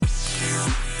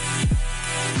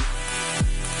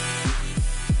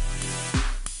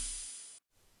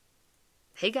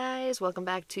Hey guys, welcome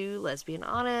back to Lesbian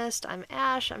Honest. I'm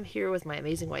Ash. I'm here with my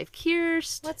amazing wife,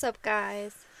 Kirst. What's up,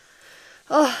 guys?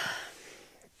 Oh,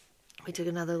 we took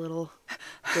another little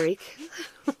break.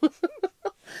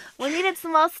 We needed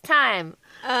some most time.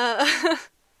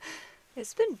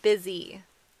 It's been busy.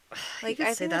 Like, could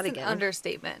I say think that that's again. an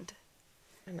understatement.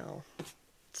 I know.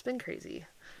 It's been crazy.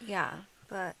 Yeah,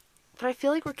 but I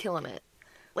feel like we're killing it.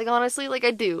 Like, honestly, like,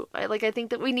 I do. I think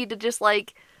that we need to just,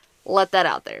 like, let that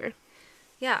out there.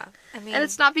 yeah, I mean... And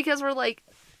it's not because we're, like,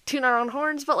 tooting our own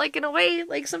horns, but, like, in a way,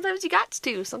 like, sometimes you got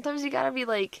to. Sometimes you gotta be,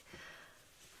 like,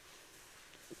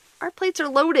 our plates are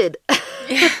loaded.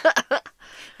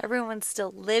 Everyone's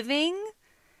still living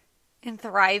and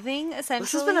thriving, essentially.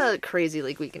 This has been a crazy,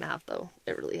 like, week and a half, though.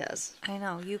 It really has. I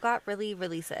know. You got really,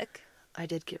 really sick. I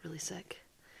did get really sick.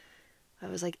 I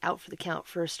was, like, out for the count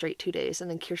for a straight 2 days,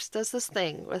 and then Kirsten does this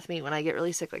thing with me when I get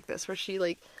really sick like this, where she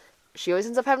always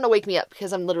ends up having to wake me up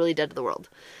because I'm literally dead to the world.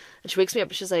 And she wakes me up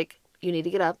and she's like, you need to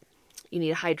get up. You need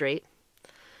to hydrate.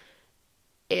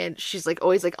 And she's, like,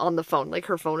 always, like, on the phone. Like,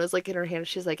 her phone is, like, in her hand.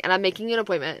 She's like, and I'm making you an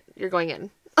appointment. You're going in.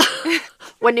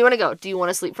 When do you want to go? Do you want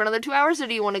to sleep for another 2 hours, or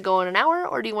do you want to go in an hour,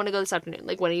 or do you want to go this afternoon?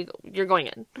 Like, when are you're going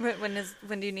in?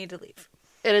 When do you need to leave?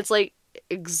 And it's, like,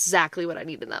 exactly what I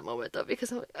need in that moment, though,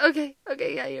 because I'm like,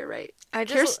 okay, yeah, you're right.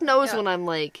 Kirsten knows when I'm,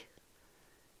 like...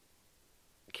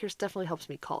 Kirsten definitely helps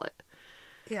me call it.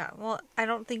 Yeah, well, I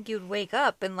don't think you'd wake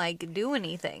up and, like, do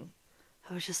anything.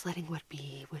 I was just letting what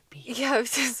be, would be. Yeah, I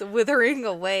was just withering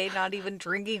away, not even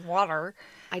drinking water.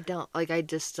 I don't. Like, I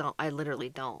just don't. I literally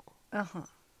don't. Uh-huh.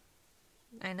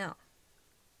 I know.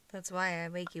 That's why I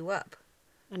wake you up.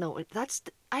 I know.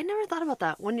 I never thought about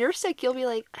that. When you're sick, you'll be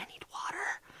like, I need water.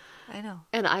 I know.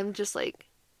 And I'm just like,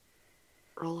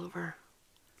 roll over,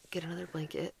 get another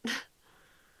blanket,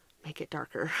 make it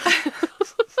darker.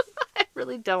 I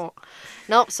really don't.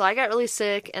 Nope, so I got really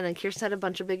sick, and then Kirsten had a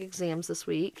bunch of big exams this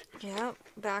week. Yeah,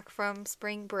 back from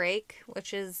spring break,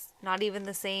 which is not even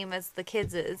the same as the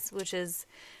kids' is, which is,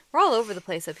 we're all over the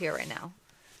place up here right now.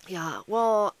 Yeah,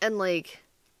 well, and like,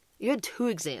 you had 2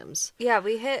 exams. Yeah,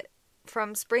 we hit,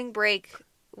 from spring break,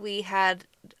 we had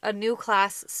a new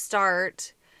class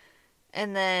start,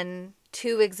 and then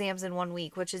 2 exams in 1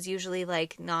 week, which is usually,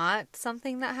 like, not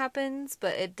something that happens,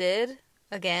 but it did,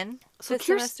 again, this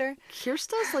semester.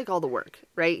 Kirsten does, like, all the work,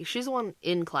 right? She's the one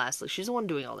in class. Like, she's the one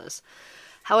doing all this.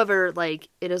 However, like,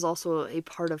 it is also a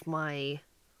part of my,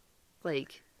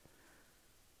 like...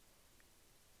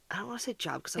 I don't want to say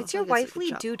job, because it's your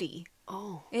wifely duty.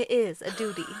 Oh. It is a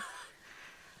duty.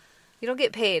 You don't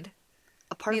get paid.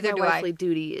 A part of my wifely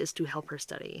duty is to help her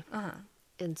study. Uh-huh.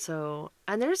 And so,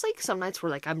 and there's, like, some nights where,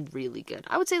 like, I'm really good.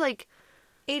 I would say, like...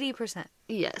 80%.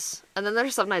 Yes. And then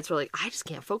there's some nights where, like, I just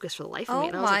can't focus for the life of me.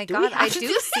 And I was like, God, I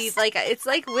do see, like, it's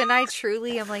like when I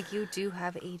truly am like, you do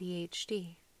have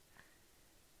ADHD.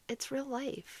 It's real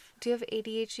life. Do you have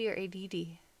ADHD or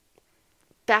ADD?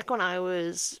 Back when I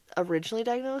was originally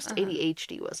diagnosed,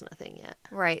 ADHD wasn't a thing yet.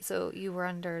 Right, so you were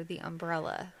under the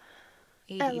umbrella.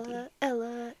 ADD.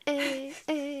 Ella, A.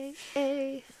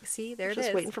 See, there it is.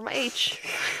 Just waiting for my H.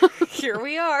 Here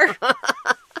we are.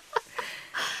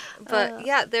 But,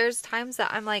 yeah, there's times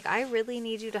that I'm like, I really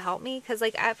need you to help me. Because,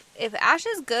 like, if Ash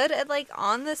is good at, like,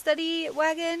 on the study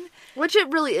wagon. Which it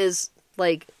really is,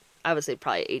 like, I would say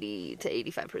probably 80 to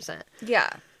 85%.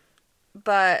 Yeah.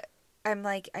 But I'm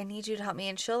like, I need you to help me.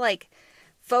 And she'll, like,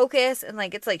 focus. And,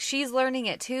 like, it's like she's learning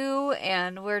it, too.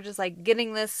 And we're just, like,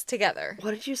 getting this together. What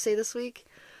did you say this week?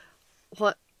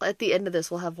 What, at the end of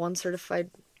this, we'll have 1 certified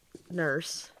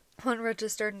nurse. 1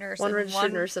 registered nurse. 1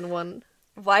 registered nurse and 1...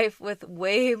 wife with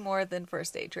way more than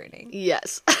first aid training.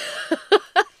 Yes.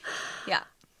 Yeah.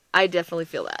 I definitely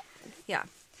feel that. Yeah.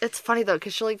 It's funny, though,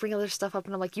 because she'll, like, bring other stuff up,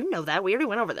 and I'm like, you know that. We already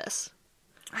went over this.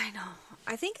 I know.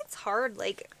 I think it's hard.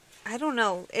 Like, I don't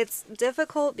know. It's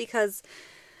difficult because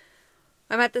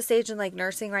I'm at the stage in, like,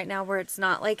 nursing right now where it's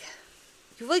not, like,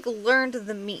 you've, like, learned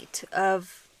the meat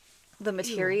of the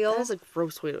material. That is a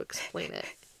gross way to explain it.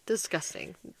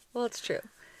 Disgusting. Well, it's true.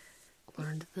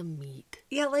 Learned the meat.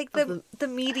 Yeah, like the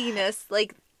meatiness,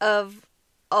 like, of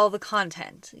all the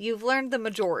content. You've learned the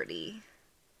majority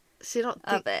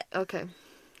of it. Okay.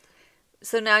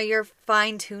 So now you're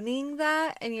fine-tuning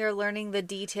that, and you're learning the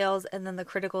details, and then the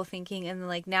critical thinking, and,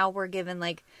 like, now we're given,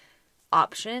 like,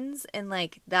 options, and,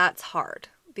 like, that's hard.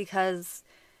 Because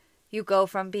you go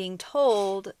from being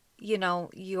told, you know,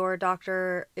 your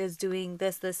doctor is doing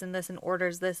this, this, and this, and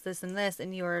orders this, this, and this,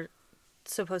 and you're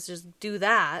supposed to just do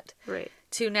that, right,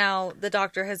 to now the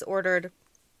doctor has ordered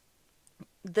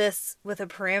this with a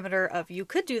parameter of you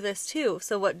could do this too,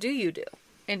 so what do you do?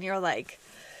 And you're like,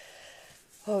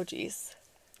 oh geez.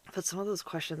 But some of those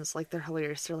questions, like, they're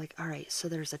hilarious. They're like, all right, so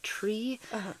there's a tree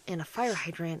and a fire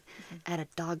hydrant at a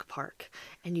dog park.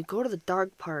 And you go to the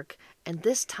dog park, and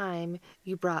this time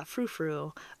you brought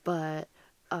Frou-Frou, but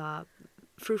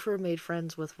Frou-Frou made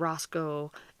friends with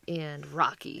Roscoe and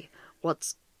Rocky.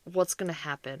 What's going to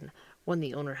happen when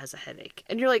the owner has a headache?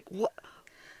 And you're like, what?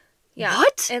 Yeah.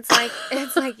 What?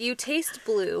 It's like you taste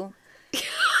blue. You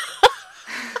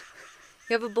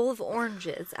have a bowl of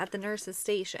oranges at the nurse's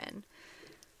station.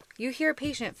 You hear a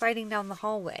patient fighting down the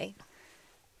hallway.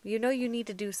 You know you need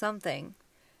to do something.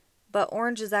 But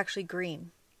orange is actually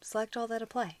green. Select all that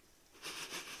apply.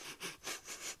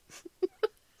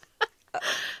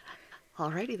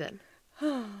 Alrighty then.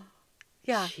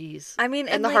 Yeah. Jeez. I mean,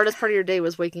 and the hardest part of your day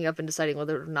was waking up and deciding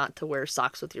whether or not to wear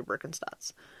socks with your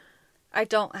Birkenstocks. I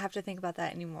don't have to think about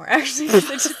that anymore, actually. I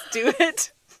just do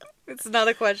it. It's not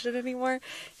a question anymore.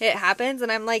 It happens,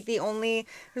 and I'm like there's only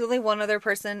one other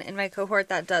person in my cohort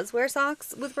that does wear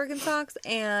socks with Birkenstocks,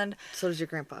 and so does your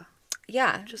grandpa.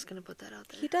 Yeah. I'm just gonna put that out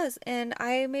there. He does, and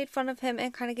I made fun of him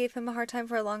and kind of gave him a hard time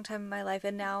for a long time in my life,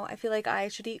 and now I feel like I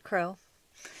should eat crow.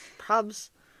 Probs.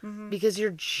 Because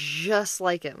you're just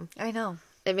like him. I know.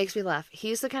 It makes me laugh.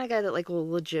 He's the kind of guy that, like, will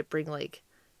legit bring, like,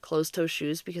 closed-toe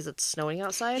shoes because it's snowing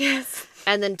outside. Yes.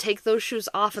 And then take those shoes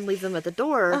off and leave them at the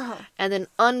door, and then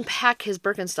unpack his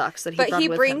Birkenstocks that he brought with him.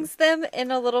 But he brings them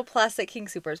in a little plastic King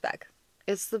Soopers bag.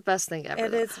 It's the best thing ever.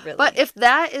 It is really. But if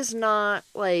that is not,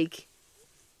 like,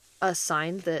 a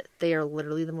sign that they are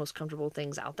literally the most comfortable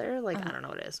things out there, like, I don't know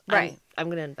what it is. Right. I'm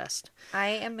going to invest. I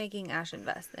am making Ash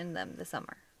invest in them this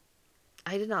summer.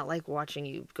 I did not like watching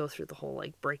you go through the whole,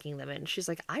 like, breaking them in. She's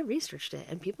like, I researched it,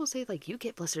 and people say, like, you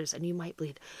get blisters and you might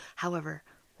bleed. However,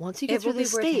 once you get through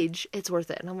this stage, it's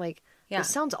worth it. And I'm like, this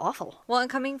sounds awful. Well, and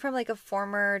coming from, like, a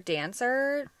former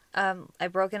dancer,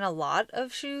 I've broken a lot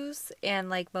of shoes, and,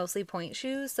 like, mostly point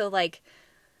shoes. So, like,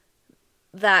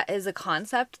 that is a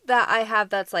concept that I have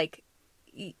that's, like,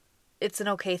 it's an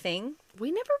okay thing. We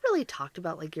never really talked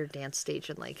about, like, your dance stage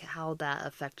and, like, how that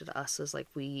affected us as, like,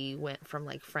 we went from,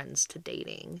 like, friends to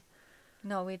dating.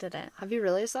 No, we didn't. Have you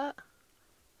realized that?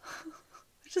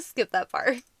 Just skip that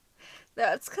part.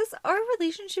 That's because our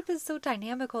relationship is so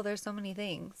dynamical. There's so many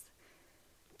things.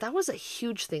 That was a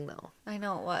huge thing, though. I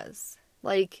know it was.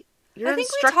 Like, your I think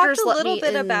we talked a little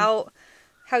bit about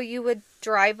how you would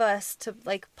drive us to,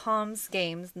 like, Palms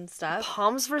games and stuff.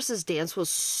 Palms versus dance was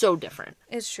so different.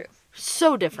 It's true.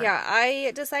 So different. Yeah,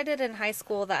 I decided in high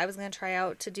school that I was going to try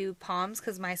out to do Palms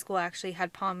because my school actually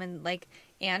had Pom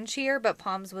and cheer, but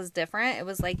Palms was different. It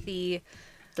was like the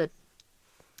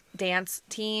dance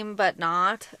team, but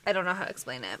not. I don't know how to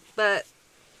explain it. But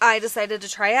I decided to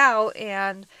try out,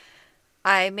 and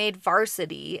I made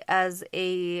varsity as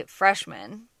a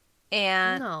freshman.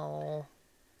 And no.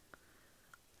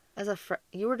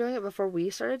 You were doing it before we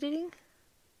started dating?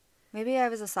 Maybe I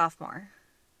was a sophomore.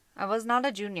 I was not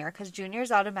a junior, because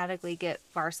juniors automatically get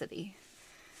varsity.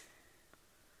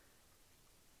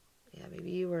 Yeah, maybe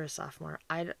you were a sophomore.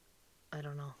 I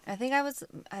don't know. I think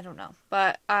I don't know.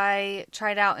 But I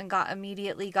tried out and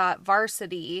immediately got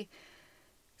varsity.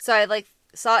 So I, like,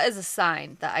 saw it as a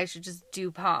sign that I should just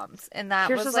do Palms. And that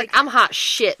was like, I'm hot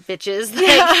shit, bitches.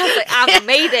 Yeah, I was like, I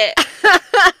made it.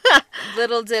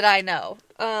 Little did I know.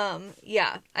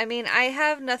 Yeah. I mean, I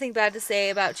have nothing bad to say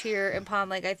about cheer and pom.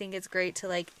 Like, I think it's great to,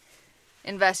 like,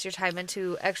 invest your time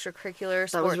into extracurricular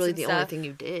sports. That was really and the stuff. only thing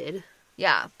you did.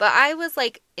 Yeah, but I was,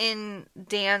 like, in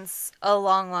dance a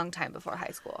long, long time before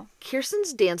high school.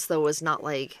 Kirsten's dance, though, was not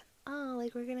like, oh,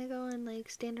 like, we're gonna go and, like,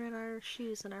 stand around our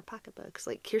shoes and our pocketbooks.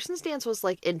 Like, Kirsten's dance was,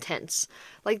 like, intense.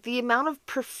 Like, the amount of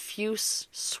profuse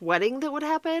sweating that would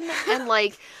happen, and,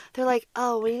 like, they're like,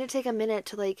 oh, we need to take a minute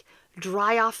to, like,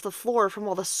 dry off the floor from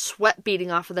all the sweat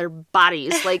beating off of their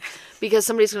bodies, like, because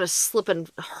somebody's gonna slip and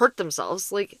hurt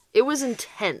themselves. Like, it was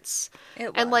intense.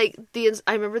 It was. And, like,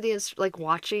 I remember like,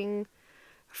 watching.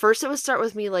 First, it would start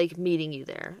with me, like, meeting you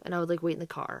there, and I would, like, wait in the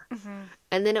car. Mm-hmm.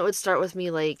 And then it would start with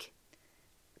me, like,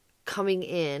 coming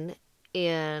in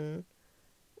and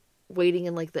waiting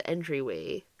in, like, the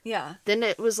entryway. Yeah. Then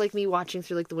it was, like, me watching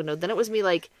through, like, the window. Then it was me,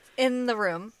 like... in the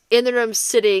room,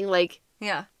 sitting, like...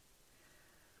 Yeah.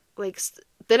 Like,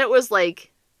 then it was, like...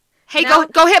 Hey,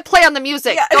 go hit play on the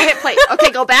music. Yeah. Go hit play.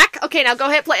 Okay, go back. Okay, now go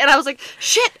hit play. And I was like,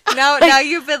 shit. Now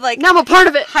you've been, like... Now I'm a part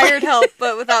of it. Hired help,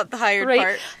 but without the hired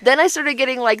part. Then I started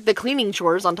getting, like, the cleaning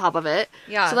chores on top of it.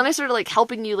 Yeah. So then I started, like,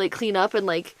 helping you, like, clean up and,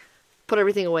 like, put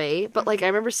everything away. But, like, I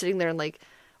remember sitting there and, like,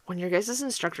 when your guys'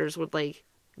 instructors would, like,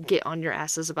 get on your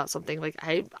asses about something, like,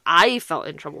 I felt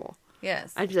in trouble.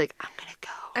 Yes. I'd be like, I'm gonna go.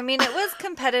 I mean, it was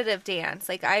competitive dance.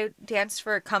 Like, I danced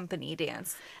for a company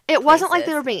dance. It wasn't like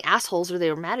they were being assholes or they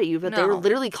were mad at you, but they were No.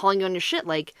 literally calling you on your shit.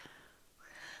 Like,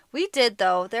 We did,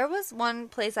 though. There was one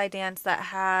place I danced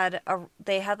that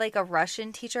they had like a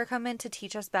Russian teacher come in to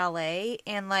teach us ballet,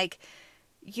 and like,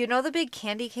 you know, the big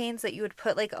candy canes that you would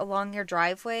put like along your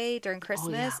driveway during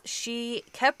Christmas? yeah. She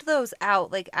kept those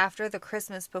out like after the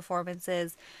Christmas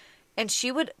performances, and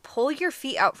she would pull your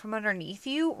feet out from underneath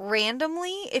you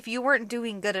randomly if you weren't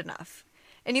doing good enough.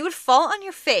 And you would fall on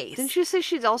your face. Didn't you say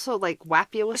she'd also like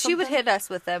whap you with something? She would hit us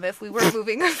with them if we were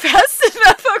moving fast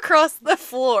enough across the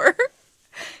floor.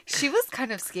 She was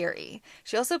kind of scary.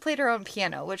 She also played her own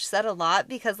piano, which said a lot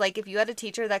because, like, if you had a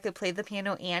teacher that could play the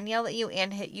piano and yell at you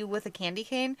and hit you with a candy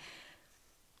cane,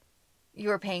 you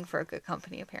were paying for a good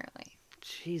company, apparently.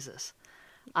 Jesus.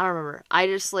 I don't remember. I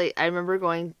remember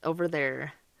going over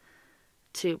there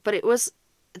too, but it was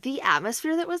the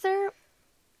atmosphere that was there.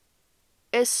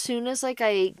 As soon as, like,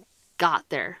 I got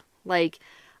there, like,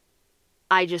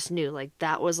 I just knew, like,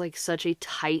 that was, like, such a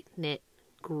tight-knit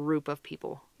group of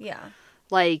people. Yeah.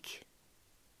 Like,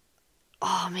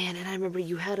 oh, man, and I remember when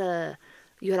you had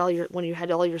all your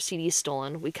CDs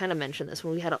stolen, we kind of mentioned this,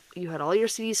 when you had all your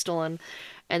CDs stolen,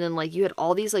 and then, like, you had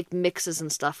all these, like, mixes and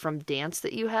stuff from dance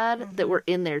that you had that were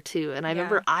in there, too, and I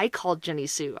remember I called Jenny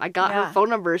Sue. I got her phone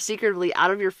number secretly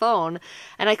out of your phone,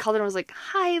 and I called her and was like,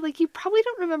 hi, like, you probably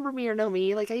don't remember me or know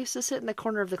me, like, I used to sit in the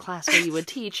corner of the class where you would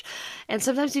teach, and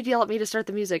sometimes you'd yell at me to start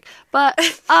the music, but,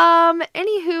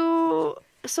 anywho,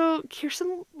 so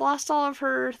Kirsten lost all of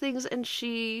her things, and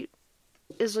she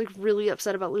is, like, really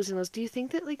upset about losing those. Do you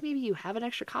think that, like, maybe you have an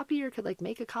extra copy or could, like,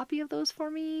 make a copy of those for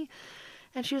me?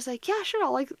 And she was like, yeah, sure,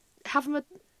 I'll, like, have them at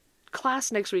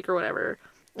class next week or whatever.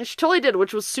 And she totally did,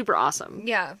 which was super awesome.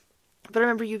 Yeah. But I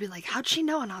remember you'd be like, how'd she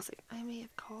know? And I was like, I may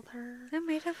have called her. I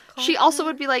might have called She also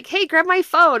would be like, hey, grab my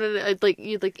phone. And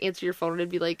you'd, like, answer your phone and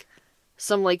it'd be, like,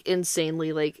 some, like,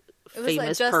 insanely, like, famous person. It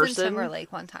was, like, Justin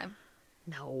Timberlake one time.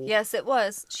 No. Yes, it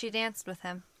was. She danced with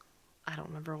him. I don't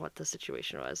remember what the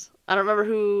situation was. I don't remember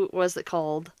who was it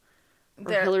called.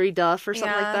 Or Hillary Duff or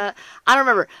something like that. I don't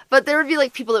remember. But there would be,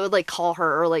 like, people that would, like, call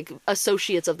her, or, like,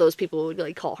 associates of those people would,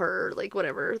 like, call her, or, like,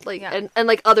 whatever. Like, and,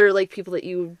 like, other, like, people that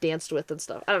you danced with and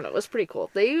stuff. I don't know. It was pretty cool.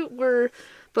 They were...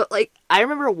 But, like, I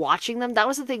remember watching them. That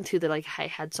was the thing, too, that, like, I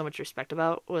had so much respect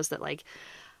about, was that, like,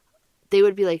 they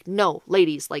would be like, no,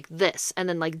 ladies, like this. And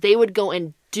then, like, they would go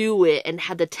and do it and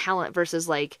had the talent versus,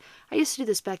 like, I used to do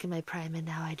this back in my prime and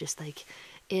now I just, like,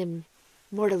 am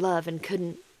more to love and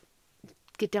couldn't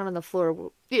get down on the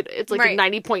floor. You know, it's like a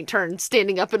 90-point turn,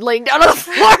 standing up and laying down on the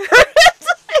floor.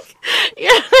 It's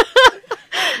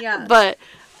like, yeah. But,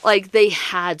 like, they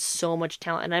had so much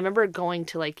talent. And I remember going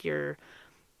to, like, your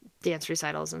dance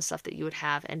recitals and stuff that you would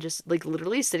have and just, like,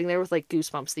 literally sitting there with, like,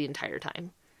 goosebumps the entire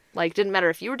time. Like, didn't matter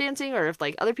if you were dancing or if,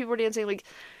 like, other people were dancing. Like,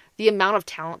 the amount of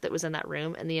talent that was in that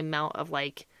room and the amount of,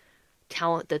 like,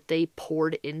 talent that they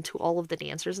poured into all of the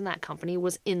dancers in that company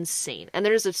was insane. And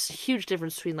there's this huge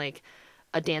difference between, like,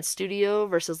 a dance studio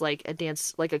versus, like,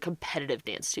 a competitive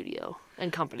dance studio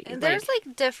and company. And there's,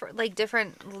 like,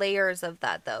 different layers of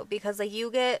that, though. Because, like,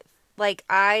 you get, like,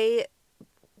 I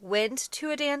went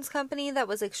to a dance company that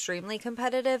was extremely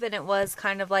competitive, and it was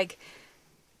kind of, like,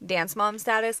 dance mom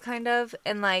status, kind of,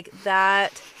 and, like,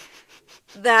 that's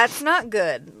not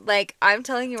good. Like, I'm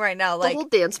telling you right now, like, the whole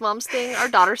Dance Moms thing, our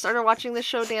daughter started watching this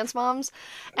show, Dance Moms,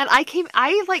 and I came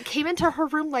into her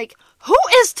room like, who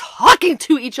is talking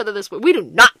to each other this way? We do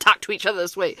not talk to each other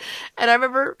this way. And I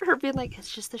remember her being like,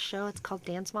 it's just the show, it's called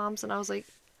Dance Moms, and I was like,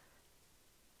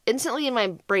 instantly in my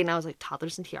brain, I was like,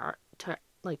 toddlers and tiaras.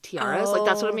 Like,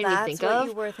 that's what it made me think of. That's what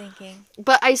you were thinking.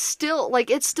 But I still,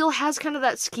 like, it still has kind of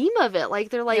that scheme of it. Like,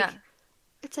 they're like,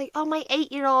 it's like, oh, my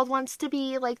 8-year-old wants to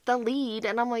be, like, the lead.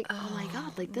 And I'm like, oh my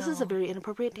God, like, this is a very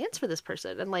inappropriate dance for this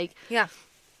person. And, like,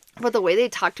 but the way they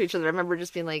talk to each other, I remember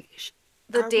just being like,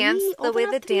 the way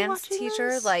the dance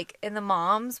teacher, like, and the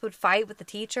moms would fight with the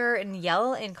teacher and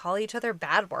yell and call each other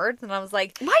bad words. And I was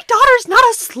like, my daughter's not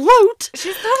a slout.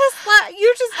 She's not a slut.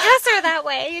 You just dress her that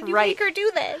way and you make her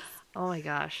do this. Oh my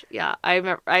gosh. Yeah. I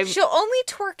remember. She'll only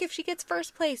twerk if she gets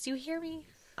first place. You hear me?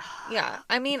 Yeah.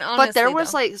 I mean, honestly. But there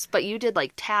was but you did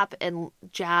like tap and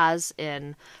jazz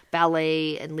and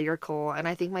ballet and lyrical. And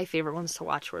I think my favorite ones to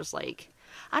watch was like,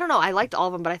 I don't know. I liked all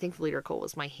of them, but I think lyrical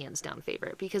was my hands down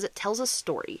favorite because it tells a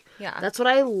story. Yeah. That's what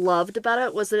I loved about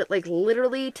it, was that it like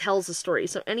literally tells a story.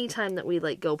 So anytime that we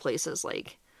like go places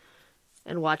like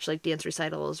and watch like dance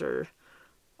recitals or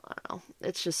I don't know,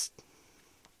 it's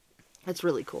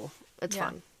really cool. It's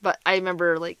fun. But I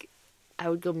remember, like, I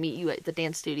would go meet you at the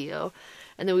dance studio,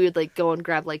 and then we would, like, go and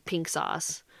grab, like, pink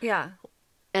sauce. Yeah.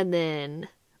 And then,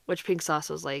 which pink sauce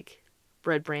was like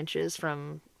bread branches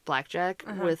from Blackjack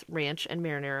with ranch and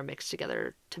marinara mixed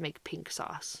together to make pink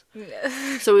sauce.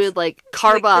 So we would like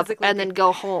carb Like, up physically and then pink.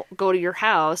 go home, go to your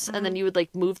house, and then you would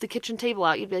like move the kitchen table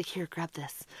out. You'd be like, here, grab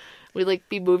this. We'd like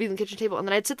be moving the kitchen table, and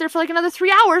then I'd sit there for like another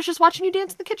 3 hours just watching you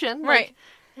dance in the kitchen. Right.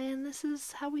 Like, and this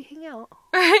is how we hang out.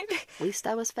 Right. At least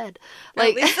I was fed. At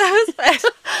Like, least I was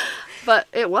fed. but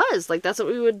it was like that's what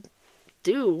we would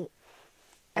do.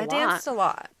 I danced a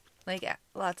lot. Like,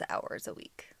 lots of hours a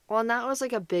week. Well, and that was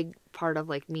like a big part of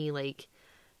like me, like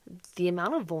the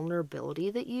amount of vulnerability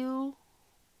that you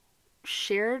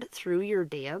shared through your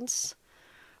dance.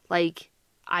 Like,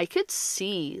 I could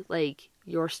see like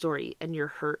your story and your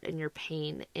hurt and your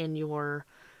pain and your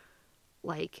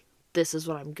like, this is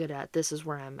what I'm good at. This is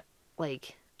where I'm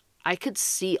like, I could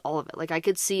see all of it. Like, I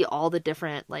could see all the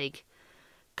different like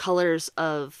colors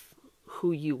of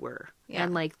who you were. Yeah.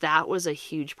 And like that was a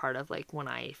huge part of like when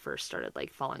I first started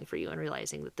like falling for you and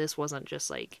realizing that this wasn't just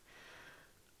like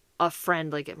a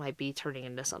friend, like it might be turning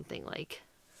into something like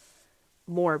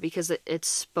more, because it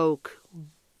spoke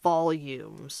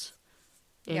volumes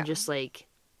and just like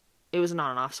it was an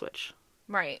on and off switch.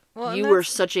 Right. Well, You were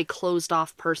such a closed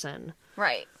off person.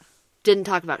 right. Didn't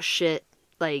talk about shit,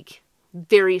 like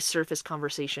very surface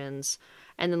conversations,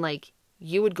 and then like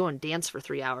you would go and dance for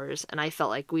 3 hours and I felt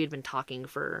like we had been talking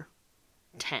for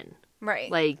 10.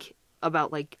 Right. Like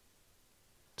about like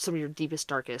some of your deepest,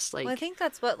 darkest, like Well, I think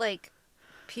that's what, like,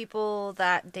 people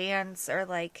that dance or,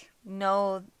 like,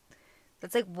 know,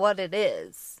 that's, like, what it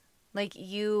is. Like,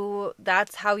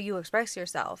 that's how you express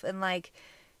yourself. And, like,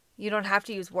 you don't have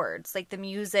to use words. Like, the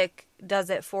music does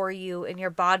it for you and your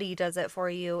body does it for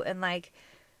you. And, like,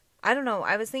 I don't know.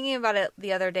 I was thinking about it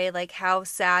the other day, like, how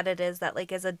sad it is that,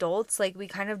 like, as adults, like, we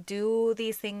kind of do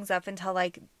these things up until,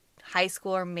 like, high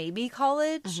school or maybe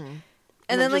college. Mm-hmm.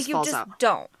 And then, like, you falls just out.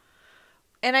 don't.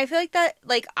 And I feel like that,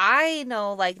 like, I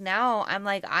know, like, now I'm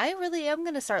like, I really am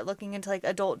going to start looking into, like,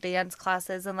 adult dance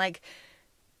classes. And, like,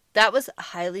 that was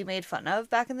highly made fun of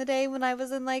back in the day when I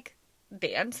was in, like,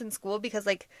 dance in school, because,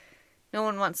 like, no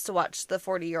one wants to watch the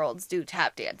 40-year-olds do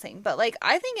tap dancing. But, like,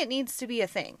 I think it needs to be a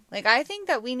thing. Like, I think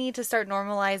that we need to start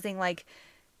normalizing, like,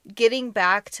 getting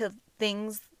back to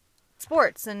things,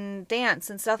 sports and dance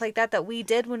and stuff like that, that we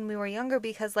did when we were younger.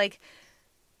 Because, like,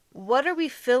 what are we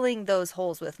filling those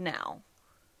holes with now?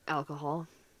 Alcohol.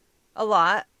 A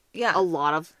lot. Yeah. A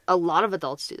lot of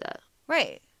adults do that.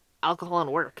 Right. Alcohol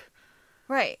and work.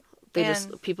 Right.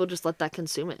 People just let that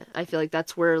consume it. I feel like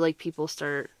that's where like people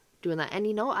start doing that. And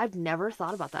you know, I've never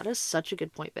thought about that. That is such a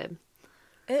good point, babe.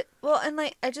 And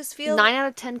like, I just feel 9 out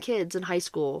of 10 kids in high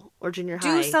school or junior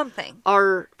high do something.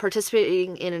 are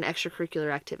participating in an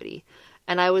extracurricular activity.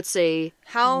 And I would say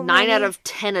How 9 many... out of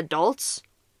 10 adults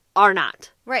are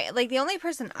not. Right. Like, the only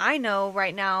person I know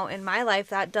right now in my life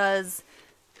that does,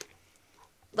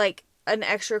 like, an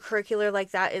extracurricular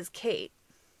like that is Kate.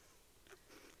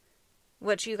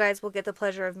 Which you guys will get the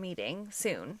pleasure of meeting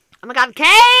soon. Oh my god,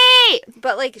 Kate!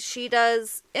 But, like, she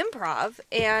does improv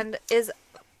and is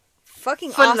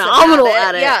fucking phenomenal awesome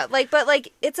at it. Yeah, like, but,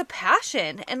 like, it's a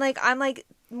passion. And, like, I'm like,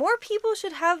 more people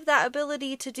should have that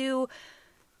ability to do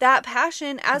that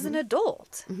passion as an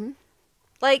adult. Mm-hmm.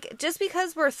 Like, just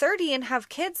because we're 30 and have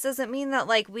kids doesn't mean that,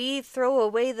 like, we throw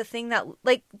away the thing that,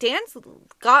 like, dance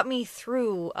got me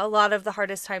through a lot of the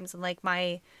hardest times in, like,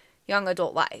 my young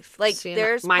adult life. Like,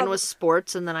 mine was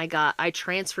sports, and then I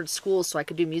transferred schools so I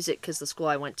could do music, because the school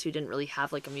I went to didn't really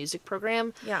have, like, a music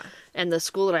program. Yeah. And the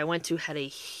school that I went to had a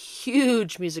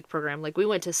huge music program. Like, we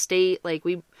went to state, like,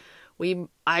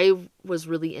 I was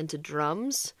really into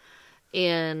drums,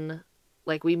 and,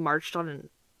 like, we marched on,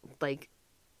 like,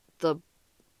 the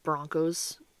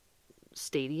Broncos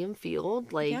stadium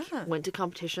field, like, went to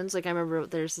competitions. Like, I remember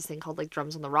there's this thing called, like,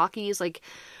 Drums on the Rockies. Like,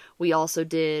 we also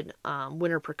did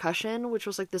winter percussion, which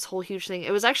was, like, this whole huge thing.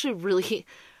 It was actually really,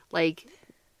 like,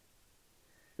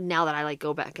 now that I, like,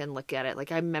 go back and look at it,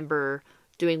 like, I remember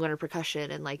doing winter percussion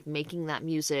and, like, making that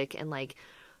music, and, like,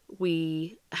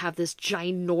 we have this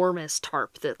ginormous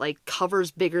tarp that, like, covers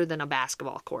bigger than a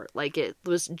basketball court. Like, it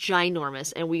was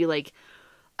ginormous, and we, like,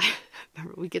 I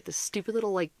remember we get this stupid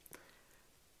little, like,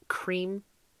 cream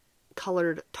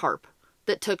colored tarp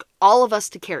that took all of us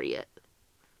to carry it,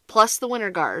 plus the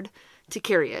winter guard to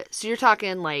carry it. So you're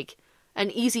talking like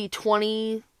an easy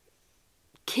 20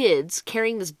 kids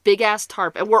carrying this big ass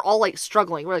tarp, and we're all like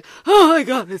struggling. We're like, oh my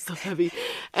god, it's so heavy.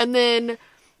 And then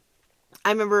I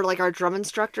remember, like, our drum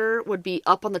instructor would be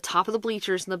up on the top of the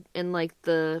bleachers in like,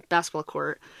 the basketball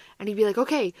court. And he'd be like,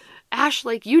 okay, Ash,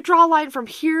 like, you draw a line from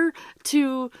here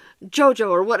to JoJo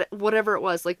or whatever it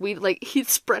was. Like, he'd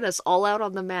spread us all out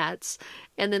on the mats.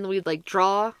 And then we'd, like,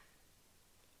 draw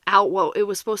out what it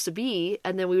was supposed to be.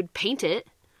 And then we would paint it.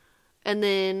 And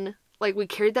then, like, we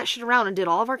carried that shit around and did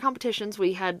all of our competitions.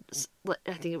 We had,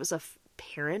 I think it was a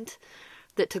parent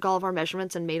that took all of our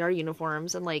measurements and made our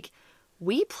uniforms. And, like,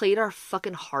 we played our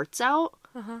fucking hearts out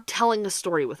telling a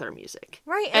story with our music.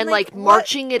 Right. And like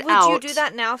marching it out. Would you do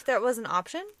that now if there was an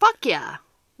option? Fuck yeah.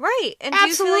 Right. And Absolutely.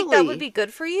 do you feel like that would be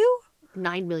good for you?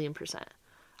 9,000,000%.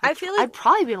 I feel like I'd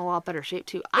probably be in a lot better shape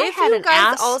too. If you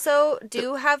guys also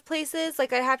do have places,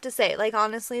 like I have to say, like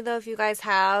honestly though, if you guys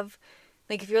have,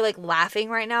 like if you're like laughing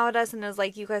right now at us and it's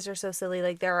like you guys are so silly,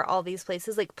 like there are all these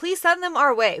places, like please send them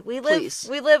our way. We live,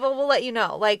 we'll let you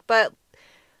know. Like, but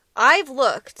I've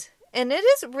looked. And it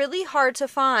is really hard to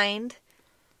find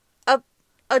a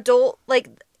adult, like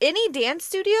any dance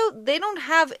studio, they don't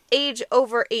have age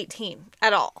over 18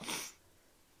 at all.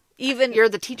 Even you're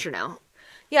the teacher now.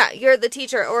 Yeah, you're the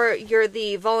teacher or you're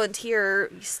the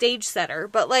volunteer stage setter.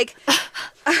 But like,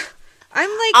 I'm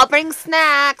like, I'll bring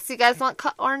snacks. You guys want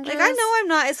cut oranges? Like, I know I'm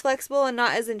not as flexible and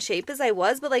not as in shape as I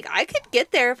was, but like I could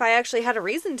get there if I actually had a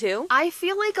reason to. I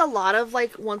feel like a lot of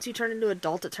like once you turn into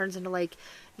adult, it turns into like,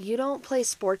 you don't play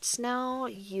sports now,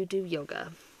 you do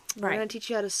yoga. We're going to teach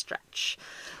you how to stretch.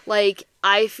 Like,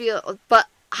 I feel, but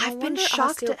I've been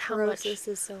shocked at how much this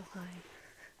is so high.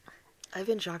 I've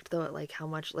been shocked though at like how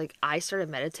much like I started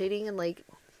meditating and like,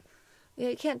 yeah,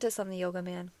 you can't diss on the yoga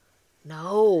man.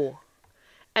 No.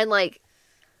 And like,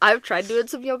 I've tried doing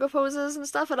some yoga poses and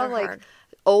stuff, and They're I'm like, hard.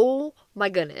 oh my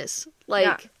goodness. Like,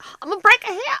 Yeah. I'm gonna break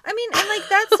a hip. I mean, and like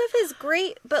that stuff is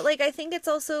great, but like I think it's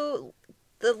also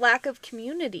the lack of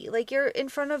community. Like you're in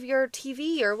front of your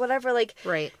TV or whatever. Like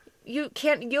Right. you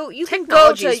can't you can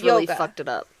go to Technology's really yoga. fucked it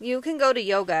up. You can go to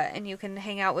yoga and you can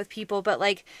hang out with people, but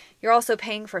like you're also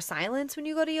paying for silence when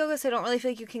you go to yoga. So I don't really feel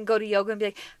like you can go to yoga and be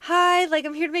like, "Hi, like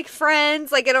I'm here to make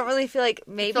friends." Like I don't really feel like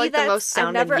maybe like that's the most sound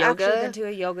I've never in yoga. actually been to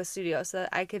a yoga studio, so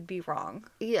I could be wrong.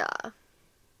 Yeah.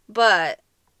 But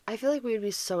I feel like we would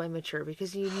be so immature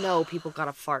because you know people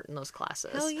gotta fart in those classes.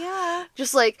 hell yeah,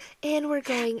 Just like, and we're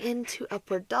going into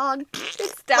upward dog.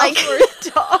 it's downward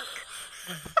dog.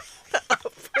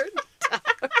 Upward dog.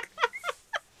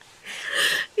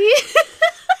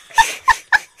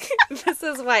 This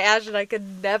is why Ash and I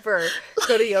could never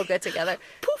go to yoga together.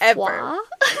 Ever.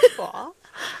 Poufwa.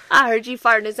 I heard you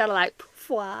farting. It sounded like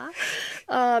poufwa.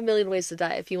 A Million Ways to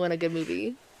Die. If you want a good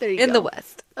movie, there you go. In the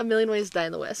West. A Million Ways to Die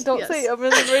in the West. Don't yes. say A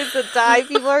Million Ways to Die.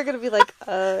 People are going to be like,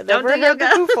 Don't never do heard yoga.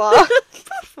 the poufwa.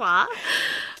 Poufwa.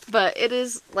 But it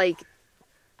is like,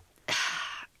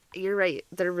 you're right.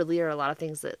 There really are a lot of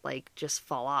things that like just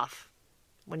fall off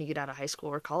when you get out of high school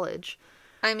or college.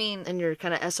 I mean, And you're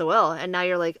kind of SOL. And now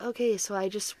you're like, okay, so I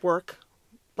just work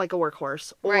like a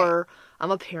workhorse. Or Right.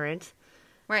 I'm a parent.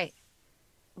 right.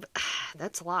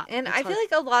 That's a lot. And That's I feel hard.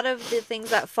 like a lot of the things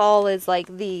that fall is like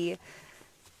the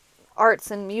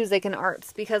arts and music and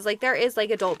arts, because like there is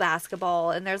like adult basketball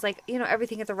and there's like, you know,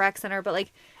 everything at the rec center, but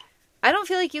like I don't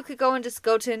feel like you could go and just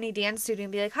go to any dance studio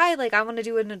and be like, "Hi, like I want to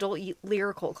do an adult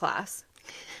lyrical class."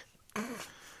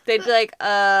 They'd be like,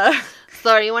 So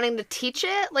are you wanting to teach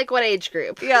it? Like what age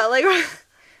group? yeah, like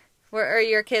where are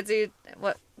your kids? Are you,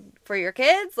 what for your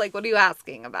kids? Like what are you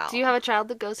asking about? Do you have a child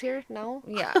that goes here? No?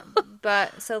 Yeah.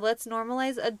 But so let's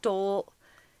normalize adult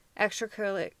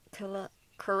extracurriculars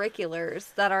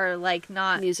that are like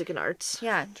not Music and arts.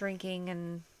 yeah, drinking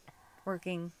and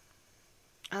working.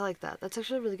 I like that. That's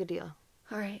actually a really good deal.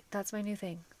 All right, that's my new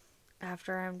thing.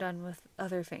 After I'm done with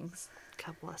other things.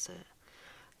 God bless it.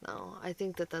 No, I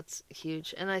think that that's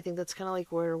huge. And I think that's kind of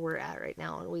like where we're at right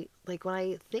now. And we, like, when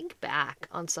I think back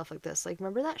on stuff like this, like,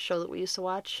 remember that show that we used to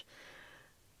watch?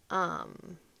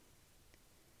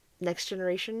 Next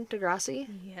Generation Degrassi?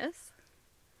 Yes.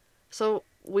 So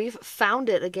we've found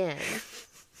it again.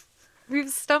 We've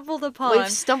stumbled upon We've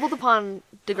stumbled upon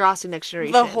Degrassi Next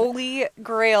Generation. the holy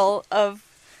grail of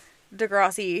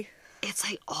Degrassi. It's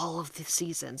like all of the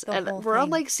seasons. The And whole we're on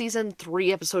thing. like season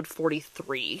 3, episode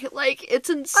 43. Like, it's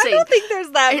insane. I don't think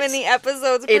there's that It's- many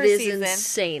episodes per It is season.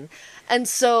 insane. And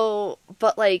so,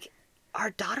 but like, our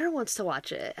daughter wants to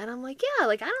watch it. And I'm like, yeah,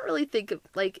 like, I don't really think,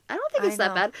 like, I don't think it's I that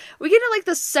know. bad. We get to like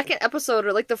the second episode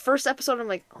or like the first episode, I'm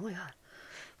like, oh my God.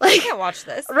 I Like, can't watch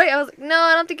this. right, I was like, no,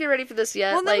 I don't think you're ready for this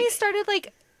yet. Well, then like, we started,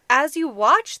 like, as you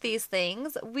watch these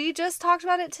things, we just talked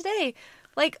about it today.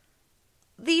 Like,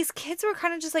 these kids were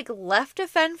kind of just, like, left to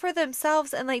fend for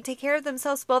themselves and, like, take care of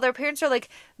themselves while their parents are, like,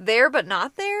 there but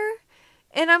not there.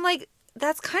 And I'm like,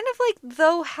 that's kind of like,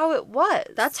 though, how it was.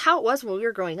 That's how it was when we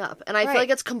were growing up. And I feel Right. like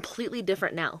it's completely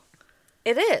different now.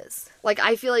 It is. Like,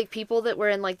 I feel like people that were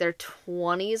in, like, their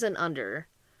 20s and under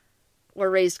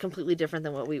were raised completely different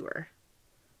than what we were.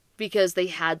 Because they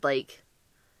had, like...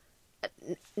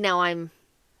 Now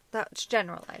That's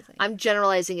generalizing. I'm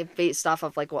generalizing it based off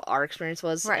of, like, what our experience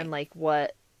was. Right. And, like,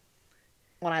 what...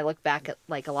 When I look back at,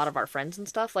 like, a lot of our friends and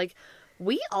stuff, like,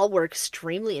 we all were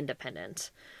extremely independent.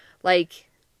 Like...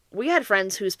 We had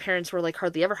friends whose parents were, like,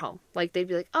 hardly ever home. Like, they'd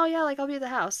be like, oh, yeah, like, I'll be at the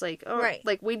house. Like, or, Right.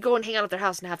 like, we'd go and hang out at their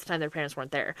house, and half the time their parents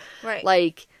weren't there. Right.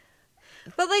 Like...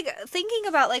 But, like, thinking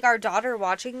about, like, our daughter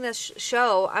watching this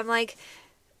show, I'm like,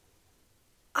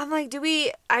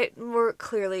 we're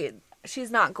clearly,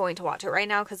 she's not going to watch it right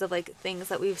now because of, like, things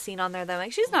that we've seen on there that I'm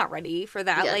like, she's not ready for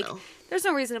that. Yeah, like, no. There's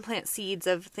no reason to plant seeds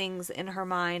of things in her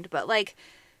mind. But, like,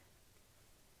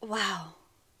 wow.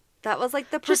 That was, like,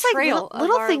 the portrayal just, like,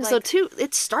 little of our, things, like, though, too.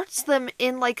 It starts them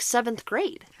in, like, 7th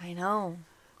grade. I know.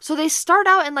 So they start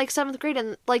out in, like, 7th grade,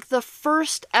 and, like, the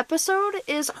first episode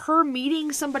is her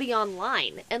meeting somebody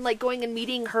online. And, like, going and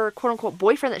meeting her quote-unquote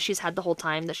boyfriend that she's had the whole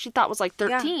time that she thought was, like,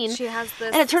 13. Yeah, she has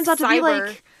this and it turns out to be,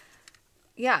 like,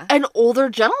 yeah, an older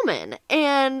gentleman.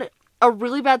 And a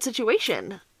really bad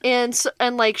situation. And, so,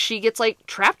 and like, she gets, like,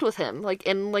 trapped with him. Like,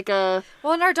 in, like, a...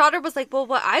 Well, and our daughter was like, well,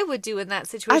 what I would do in that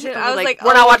situation. I was like,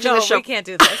 we're not watching no, this show. we can't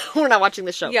do this. We're not watching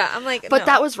this show. Yeah, I'm like, But no.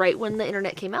 that was right when the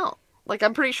internet came out. Like,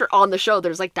 I'm pretty sure on the show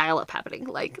there's, like, dial-up happening.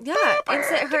 Like, Yeah,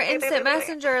 her instant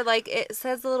messenger, like, it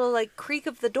says the little, like, creak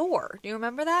of the door. Do you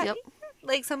remember that? Yep.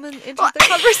 Like, someone entered the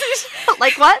conversation.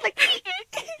 like, what? Like,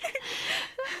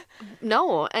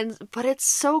 no. But it's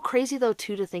so crazy, though,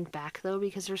 too, to think back, though,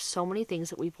 because there's so many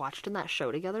things that we've watched in that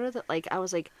show together that, like, I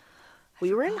was like,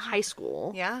 we were in high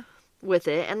school Yeah. with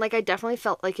it, and, like, I definitely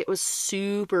felt like it was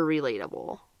super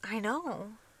relatable. I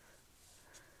know.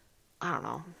 I don't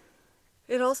know.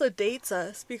 It also dates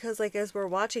us because, like, as we're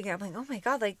watching it, I'm like, oh my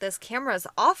god, like, this camera's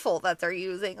awful that they're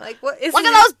using. Like, what is Look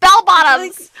at those bell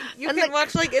bottoms! Like, you And, can like,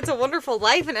 watch, like, It's a Wonderful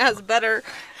Life and it has better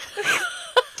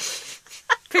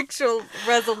picture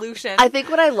resolution. I think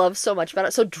what I love so much about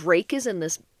it, so Drake is in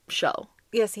this show.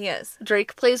 Yes, he is.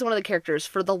 Drake plays one of the characters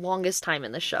for the longest time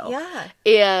in the show. Yeah.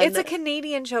 And It's a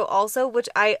Canadian show also, which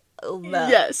I love.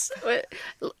 yes.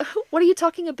 What are you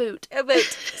talking about? But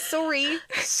sorry.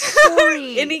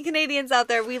 Sorry. Any Canadians out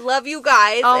there, we love you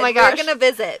guys. Oh my and gosh. We're going to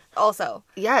visit also.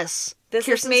 Yes. This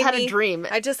has Kirsten's made had me- a dream.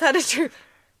 I just had a dream.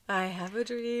 I have a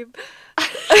dream.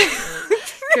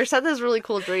 Kirsten had this really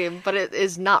cool dream, but it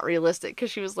is not realistic because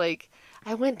she was like,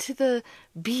 I went to the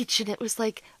beach and it was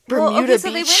like Bermuda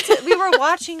Beach. We were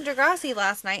watching Degrassi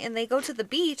last night and they go to the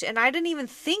beach and I didn't even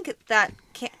think that...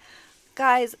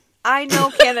 Guys, I know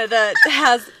Canada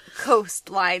has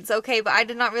coastlines, okay? But I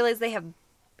did not realize they have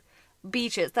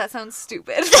beaches. That sounds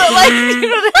stupid. But, like, you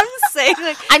know what I'm saying?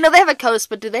 Like, I know they have a coast,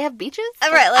 but do they have beaches?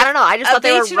 right, like, I don't know. I just thought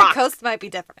they were beach and rocks. a coast might be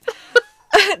different.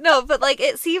 No, but, like,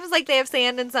 it seems like they have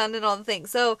sand and sun and all the things.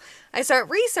 So I start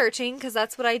researching because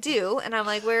that's what I do. And I'm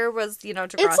like, where was,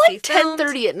 Degrassi It's like filmed?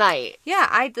 10:30 at night.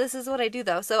 Yeah, this is what I do,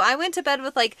 though. So I went to bed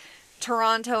with, like,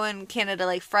 Toronto and Canada,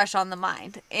 like, fresh on the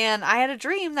mind. And I had a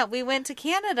dream that we went to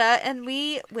Canada and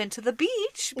we went to the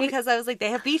beach because I was like,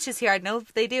 they have beaches here. I know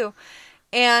they do.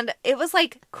 And it was,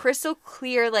 like, crystal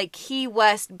clear, like, Key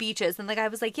West beaches. And, like, I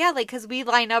was like, yeah, like, because we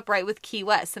line up right with Key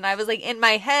West. And I was, like, in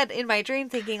my head, in my dream,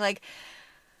 thinking, like,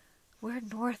 we're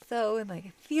north, though. And, like,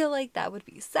 I feel like that would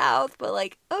be south. But,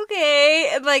 like,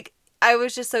 okay. And, like, I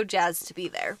was just so jazzed to be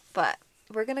there. But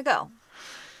we're going to go.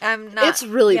 I'm not. It's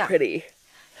really yeah, pretty.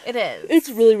 It is. It's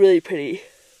really, really pretty.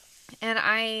 And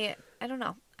I don't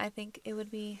know. I think it would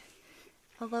be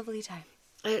a lovely time.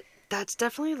 That's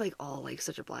definitely, like, all, like,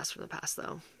 such a blast from the past,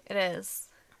 though. It is.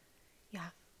 Yeah.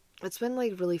 It's been,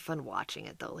 like, really fun watching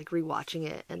it, though. Like, rewatching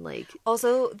it and, like...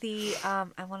 Also,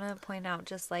 I want to point out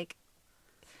just, like,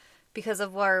 because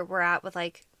of where we're at with,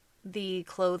 like, the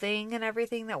clothing and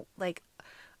everything that, like,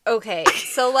 okay.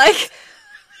 So, like,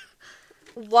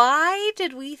 why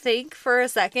did we think for a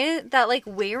second that, like,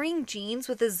 wearing jeans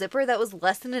with a zipper that was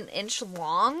less than an inch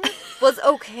long was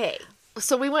okay?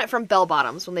 So we went from bell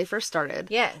bottoms when they first started.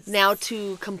 Yes. Now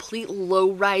to complete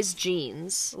low-rise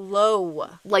jeans. Low.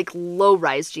 Like,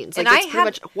 low-rise jeans. Like, And it's pretty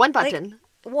much one button.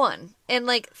 Like, one. And,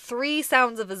 like, 3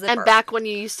 sounds of a zipper. And back when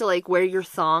you used to, like, wear your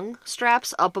thong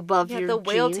straps up above your the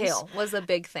whale jeans. tail was a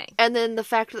big thing. And then the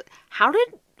fact that... How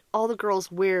did all the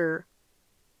girls wear...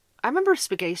 I remember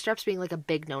spaghetti straps being, like, a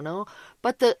big no-no.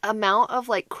 But the amount of,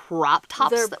 like, crop tops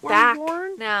They're that were back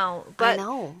worn... now. But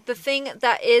know. the thing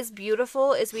that is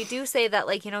beautiful is we do say that,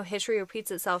 like, history repeats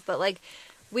itself. But, like,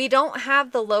 We don't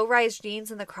have the low-rise jeans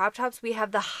and the crop tops. We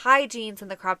have the high jeans and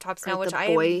the crop tops now, Like which the I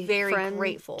am very boyfriend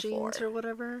grateful jeans for. or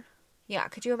whatever. Yeah,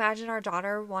 could you imagine our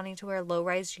daughter wanting to wear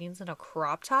low-rise jeans and a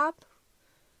crop top?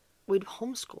 We'd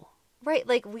homeschool. Right,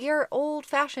 like, we are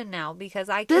old-fashioned now because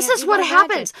I can't This is even what imagine.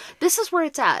 happens. This is where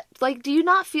it's at. Like, do you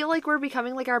not feel like we're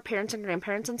becoming like our parents and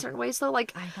grandparents in certain ways, though?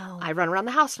 Like, I know. I run around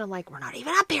the house and I'm like, we're not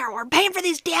even up here. We're paying for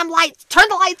these damn lights. Turn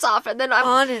the lights off. And then I'm...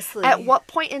 Honestly. At what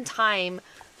point in time,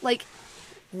 like,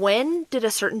 when did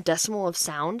a certain decimal of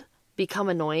sound become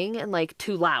annoying and, like,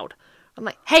 too loud? I'm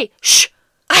like, hey, shh!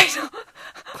 I know.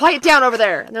 Quiet down over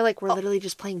there. And they're like, we're literally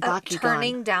just playing Bakugan.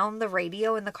 Turning down the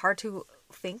radio in the car to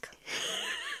think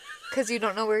because you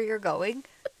don't know where you're going.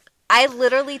 I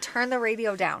literally turn the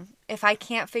radio down if I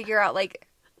can't figure out like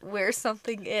where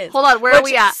something is. Hold on, where are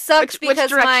we at? Sucks Which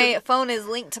because direction? my phone is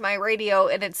linked to my radio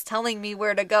and it's telling me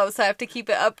where to go, so I have to keep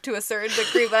it up to a certain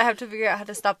degree, but I have to figure out how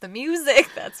to stop the music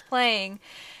that's playing.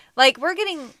 Like we're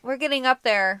getting up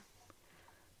there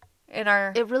in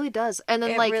our... It really does. And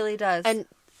then, it like... really does.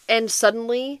 And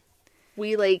suddenly,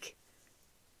 we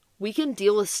can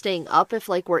deal with staying up if,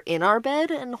 like, we're in our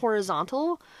bed and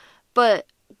horizontal, but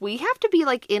we have to be,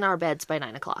 like, in our beds by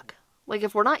 9 o'clock. Like,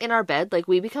 if we're not in our bed, like,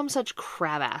 we become such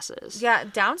crab asses. Yeah,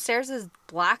 downstairs is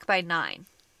black by 9.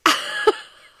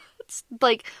 It's,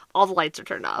 like, all the lights are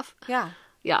turned off. Yeah.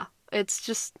 Yeah. It's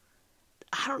just,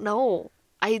 I don't know.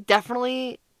 I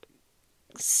definitely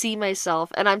see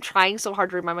myself, and I'm trying so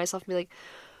hard to remind myself and be like,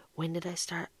 when did I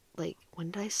stop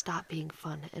being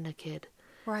fun and a kid?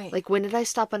 Right. Like, when did I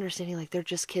stop understanding, like, they're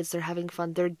just kids, they're having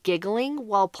fun, they're giggling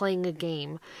while playing a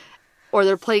game, or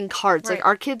they're playing cards. Right. Like,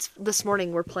 our kids this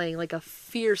morning were playing, like, a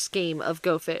fierce game of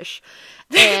Go Fish,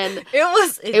 and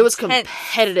it was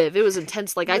competitive, it was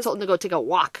intense, like, I told them to go take a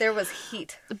walk. There was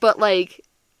heat. But, like,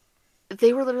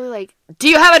 they were literally like, do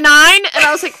you have a 9? And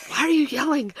I was like, why are you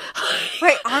yelling?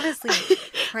 Right, honestly.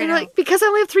 Right. And like, because I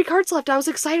only have 3 cards left, I was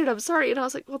excited, I'm sorry. And I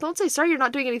was like, well, don't say sorry, you're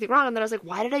not doing anything wrong. And then I was like,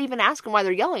 why did I even ask them why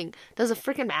they're yelling? Does it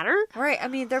freaking matter? Right, I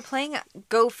mean, they're playing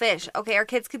Go Fish. Okay, our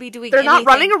kids could be doing They're anything.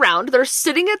 not running around, they're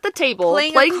sitting at the table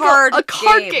Playing playing a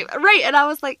card game. Right, and I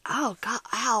was like, oh, God,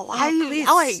 ow, why are you please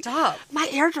yelling? stop. My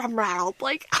eardrum rattled,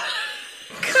 like...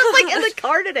 Like in the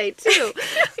car today too.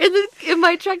 In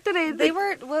my truck today,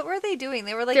 What were they doing?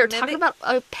 They were like talking about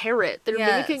a parrot. They're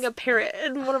Yes. mimicking a parrot,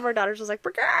 and one of our daughters was like,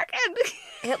 "We're gawking."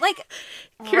 It like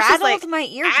Kirsten's rattled like, my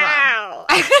eardrum. Ow.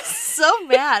 I was so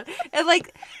mad. And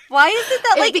like, why is it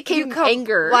that It like became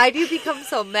anger. Why do you become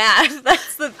so mad?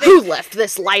 That's the thing. Who left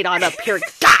this light on up here?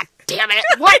 God damn it!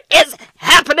 What is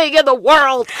happening in the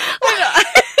world?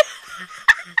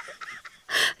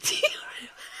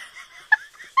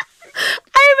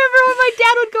 I remember when my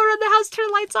dad would go around the house,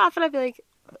 turn lights off, and I'd be like,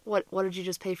 "What did you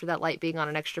just pay for that light being on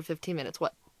an extra 15 minutes?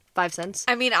 What, 5 cents?"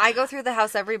 I mean, I go through the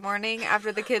house every morning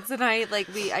after the kids and I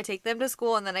take them to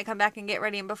school and then I come back and get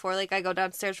ready, and before like I go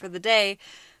downstairs for the day,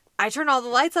 I turn all the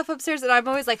lights off upstairs and I'm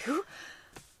always like, who?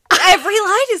 Every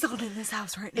light is on in this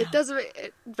house right now. It doesn't,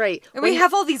 right. And we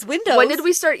have all these windows. When did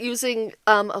we start using,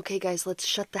 okay guys, let's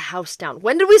shut the house down.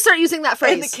 When did we start using that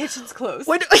phrase? And the kitchen's closed.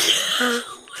 When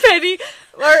Penny,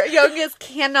 our youngest,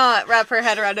 cannot wrap her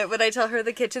head around it. When I tell her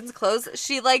the kitchen's closed,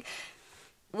 she like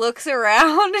looks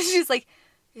around and she's like,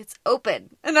 it's open.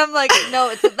 And I'm like,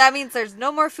 no, that means there's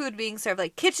no more food being served.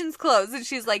 Like, kitchen's closed. And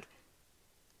she's like,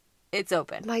 it's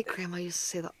open. My grandma used to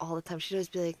say that all the time. She'd always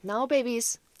be like, no,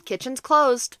 babies, kitchen's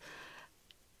closed.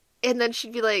 And then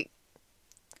she'd be like,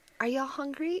 are y'all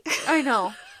hungry? I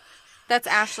know. That's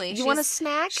Ashley. You want a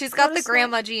snack? She's got the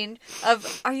grandma gene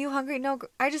of, are you hungry? No,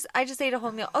 I just ate a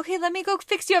whole meal. Okay, let me go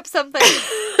fix you up something.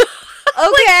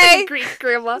 Okay. Like Greek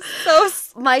grandma.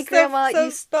 My grandma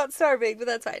not starving, but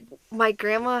that's fine. My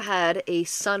grandma had a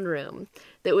sunroom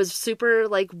that was super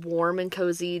like warm and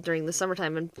cozy during the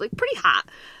summertime and like pretty hot.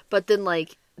 But then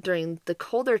like during the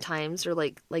colder times or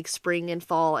like spring and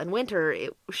fall and winter,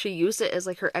 she used it as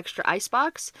like her extra ice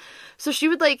box. So she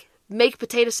would like make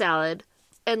potato salad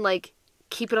and like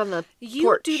keep it on the porch.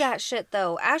 You do that shit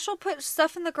though. Ash will put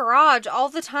stuff in the garage all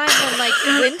the time when like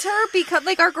winter because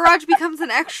like our garage becomes an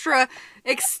extra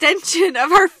extension of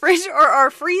our fridge or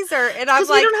our freezer, and I'm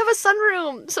like, we don't have a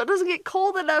sunroom, so it doesn't get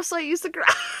cold enough. So I use the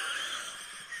garage.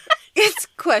 It's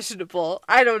questionable.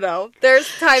 I don't know. There's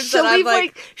times that I'm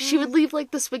like she would leave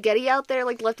like the spaghetti out there,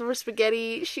 like leftover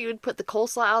spaghetti. She would put the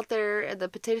coleslaw out there and the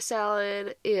potato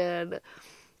salad and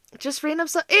just random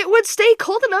stuff. It would stay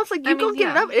cold enough. Like, you go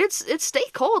get it up. It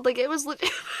stayed cold. Like, it was legit.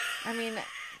 I mean,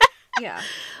 yeah.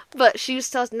 But she used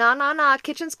to tell us, nah,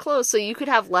 kitchen's closed. So you could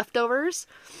have leftovers.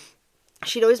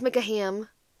 She'd always make a ham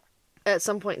at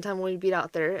some point in time when we'd be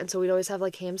out there. And so we'd always have,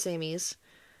 like, ham sammies.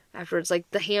 afterwards. Like,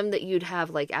 the ham that you'd have,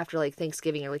 like, after, like,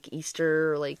 Thanksgiving or, like,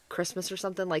 Easter or, like, Christmas or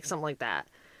something. Like, something like that.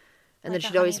 And Like then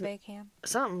a she'd always... honey baked ham?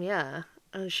 Something, yeah.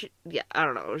 Yeah, I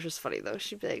don't know. It was just funny, though.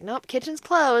 She'd be like, nope, kitchen's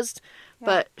closed. Yeah.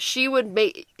 But she would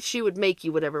make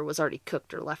you whatever was already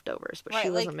cooked or leftovers. But she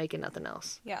wasn't making nothing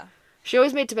else. Yeah. She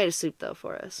always made tomato soup, though,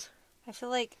 for us. I feel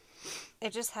like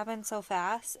it just happened so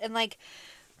fast. And, like...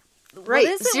 Right.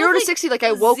 0 to 60, like,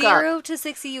 I woke up. 0 to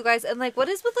 60, you guys. And, like, what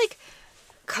is with, like,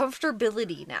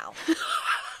 comfortability now?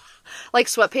 Like,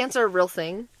 sweatpants are a real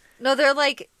thing? No, they're,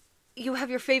 like... You have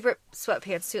your favorite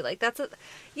sweatpants, too. Like, that's a...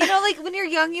 You know, like, when you're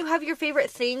young, you have your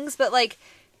favorite things. But, like,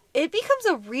 it becomes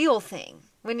a real thing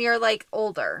when you're, like,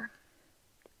 older.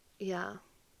 Yeah.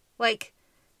 Like...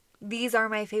 These are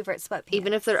my favorite sweatpants.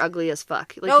 Even if they're ugly as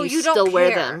fuck. Like, no, you don't still care.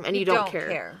 wear them and you don't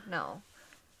care. No,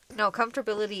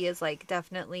 comfortability is, like,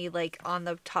 definitely, like, on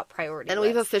the top priority And list.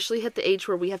 we've officially hit the age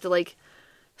where we have to, like,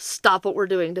 stop what we're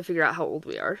doing to figure out how old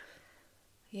we are.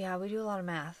 Yeah, we do a lot of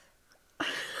math.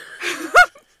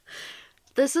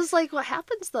 This is, like, what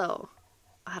happens, though.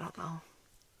 I don't know.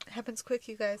 It happens quick,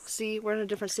 you guys. See, we're in a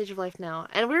different stage of life now.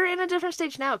 And we're in a different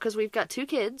stage now because we've got 2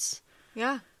 kids.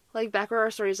 Yeah. Like, back where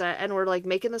our story's at, and we're, like,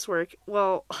 making this work.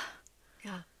 Well,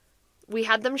 yeah, we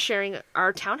had them sharing.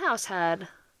 Our townhouse had...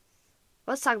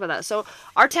 Let's talk about that. So,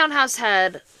 our townhouse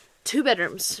had 2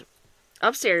 bedrooms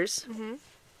upstairs. Mm-hmm.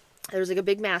 There was, like, a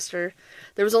big master.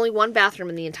 There was only 1 bathroom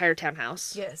in the entire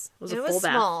townhouse. Yes. It was a full was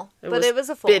bath. Small, but it was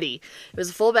a full. Bitty. It was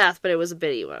a full bath, but it was a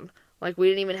bitty one. Like, we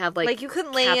didn't even have, like, you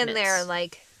couldn't lay cabinets. in there,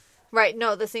 like... Right,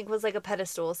 no, the sink was, like, a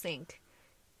pedestal sink.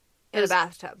 In a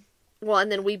bathtub. Well,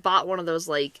 and then we bought one of those,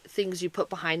 like, things you put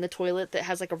behind the toilet that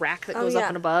has, like, a rack that goes up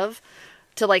and above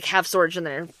to, like, have storage in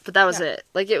there. But that was it.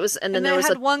 Like, it was... And then there was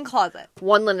one closet.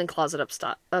 One linen closet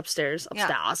upstairs.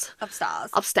 Yeah.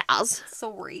 Upstairs.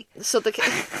 Sorry. So the...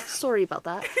 Sorry about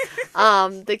that.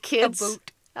 The kids... A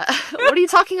boot. What are you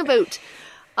talking about?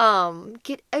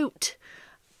 Get out.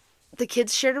 The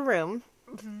kids shared a room.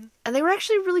 Mm-hmm. And they were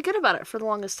actually really good about it for the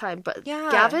longest time. But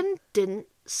Gavin didn't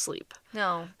sleep.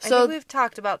 No. So, I think we've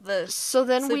talked about the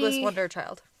sleepless wonder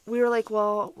child. We were like,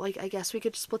 well, like, I guess we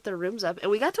could split their rooms up.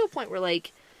 And we got to a point where,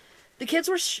 like, the kids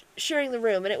were sharing the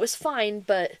room, and it was fine,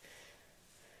 but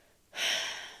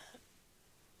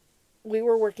we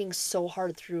were working so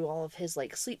hard through all of his,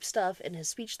 like, sleep stuff and his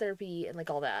speech therapy and, like,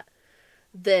 all that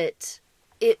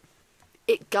it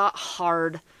got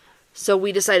hard. So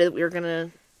we decided that we were going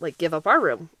to, like, give up our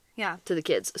room to the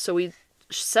kids. So we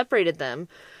separated them.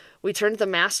 We turned the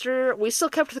master... We still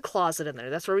kept the closet in there.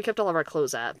 That's where we kept all of our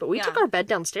clothes at. But we took our bed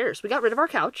downstairs. We got rid of our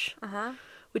couch. Uh-huh.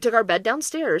 We took our bed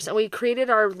downstairs, and we created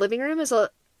our living room as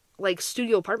a, like,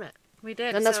 studio apartment. We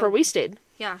did. And that's where we stayed.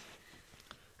 Yeah.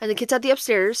 And the kids had the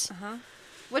upstairs. Uh-huh.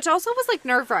 Which also was, like,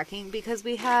 nerve-wracking, because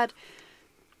we had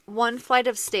 1 flight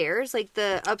of stairs. Like,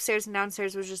 the upstairs and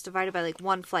downstairs was just divided by, like,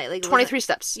 1 flight. Like 23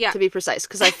 steps, to be precise,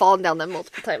 because I've fallen down them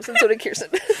multiple times, and so did Kirsten.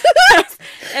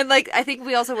 And, like, I think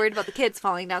we also worried about the kids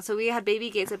falling down, so we had baby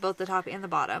gates at both the top and the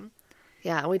bottom.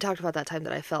 Yeah, and we talked about that time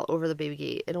that I fell over the baby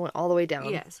gate, and it went all the way down.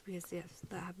 Yes,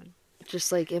 that happened.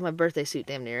 Just, like, in my birthday suit,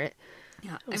 damn near it.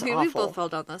 Yeah, I mean, we both fell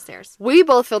down those stairs. We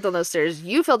both fell down those stairs.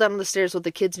 You fell down the stairs with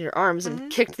the kids in your arms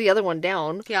and kicked the other one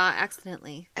down. Yeah,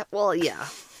 accidentally. Well, yeah.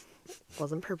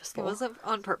 Wasn't purposeful. It wasn't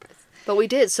on purpose. But we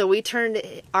did. So we turned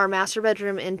our master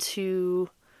bedroom into...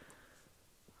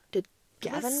 Did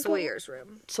Gavin Sawyer's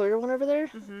room. Sawyer went over there?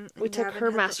 Mm-hmm. We took Gavin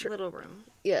her had master... the little room.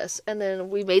 Yes. And then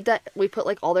we made that... We put,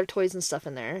 like, all their toys and stuff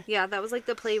in there. Yeah, that was, like,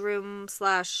 the playroom /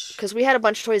 Because we had a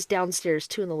bunch of toys downstairs,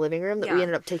 too, in the living room that we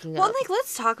ended up taking up. Well, like,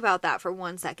 let's talk about that for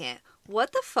 1 second.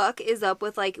 What the fuck is up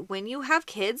with, like, when you have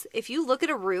kids, if you look at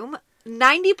a room,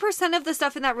 90% of the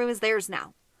stuff in that room is theirs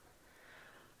now.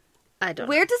 I don't know.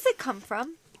 Where does it come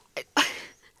from?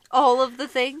 All of the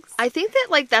things? I think that,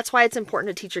 like, that's why it's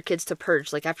important to teach your kids to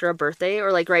purge. Like, after a birthday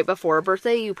or, like, right before a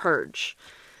birthday, you purge.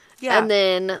 Yeah. And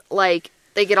then, like,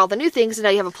 they get all the new things and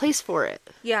now you have a place for it.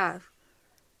 Yeah.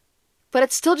 But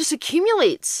it still just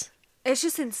accumulates. It's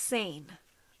just insane.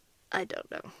 I don't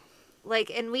know.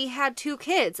 Like, and we had 2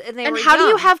 kids and they were young. And how do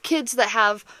you have kids that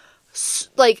have,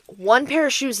 like, 1 pair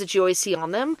of shoes that you always see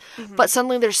on them, but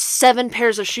suddenly there's 7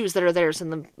 pairs of shoes that are theirs in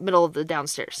the middle of the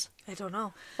downstairs? I don't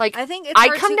know. Like, I think it's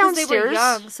hard come too because they were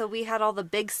downstairs. young, so we had all the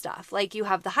big stuff. Like, you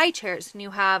have the high chairs, and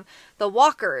you have the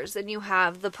walkers, and you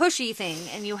have the pushy thing,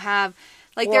 and you have,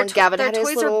 like, their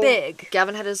toys are big.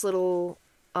 Gavin had his little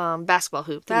basketball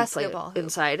hoop that he played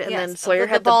inside, and then Sawyer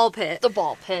had the ball pit. The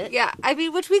ball pit. Yeah, I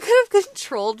mean, which we could have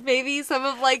controlled maybe some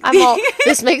of, like,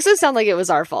 this makes it sound like it was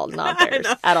our fault, not theirs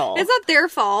at all. It's not their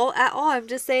fault at all. I'm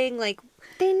just saying, like,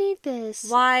 they need this.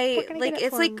 Why? Like,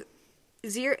 it's like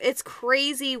zero. It's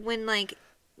crazy when, like,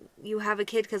 you have a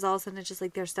kid because all of a sudden it's just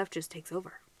like their stuff just takes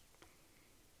over.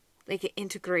 Like it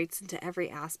integrates into every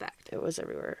aspect. It was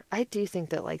everywhere. I do think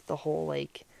that like the whole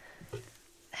like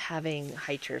having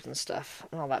high chairs and stuff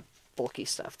and all that bulky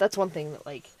stuff. That's one thing that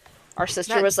like our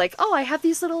sister was like, "Oh, I have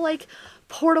these little like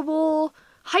portable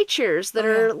high chairs that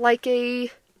are like a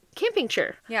camping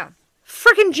chair." Yeah.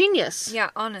 Freaking genius. Yeah,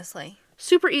 honestly.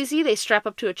 Super easy. They strap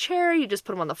up to a chair. You just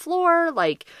put them on the floor.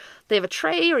 Like they have a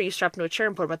tray, or you strap them to a chair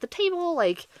and put them at the table.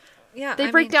 Like yeah,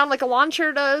 they break down like a lawn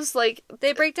chair does. Like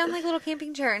they break down like a little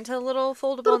camping chair into a little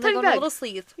foldable and they go in a little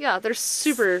sleeve. Yeah, they're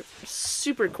super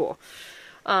super cool.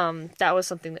 That was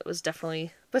something that was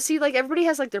definitely. But see, like everybody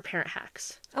has like their parent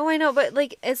hacks. Oh, I know, but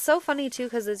like it's so funny too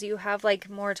because as you have like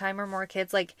more time or more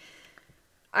kids, like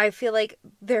I feel like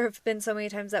there have been so many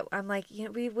times that I'm like, you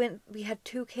know, we had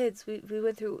 2 kids, we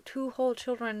went through 2 whole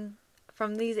children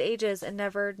from these ages and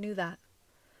never knew that.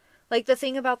 Like the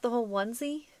thing about the whole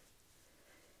onesie,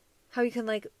 how you can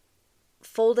like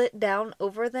fold it down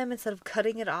over them instead of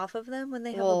cutting it off of them when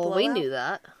they have a blowout. We knew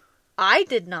that. I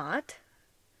did not.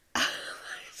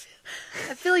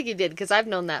 I feel like you did because I've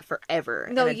known that forever.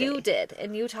 No, you did,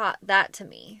 and you taught that to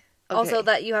me. Okay. Also,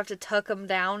 that you have to tuck them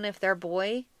down if they're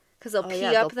boy, because they'll pee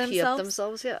up themselves. Pee up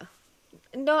themselves, yeah.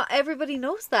 Not everybody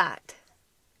knows that.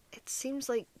 It seems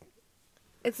like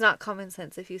it's not common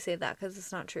sense if you say that because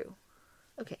it's not true.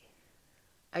 Okay,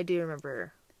 I do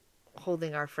remember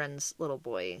holding our friend's little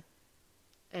boy,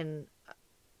 and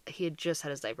he had just had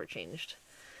his diaper changed,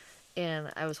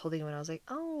 and I was holding him, and I was like,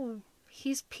 "Oh,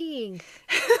 he's peeing."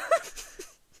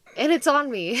 And it's on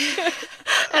me. And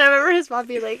I remember his mom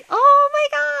being like, "Oh my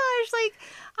gosh, like,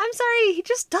 I'm sorry, he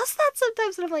just does that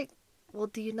sometimes." And I'm like, "Well,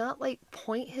 do you not, like,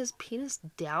 point his penis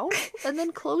down and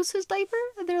then close his diaper?"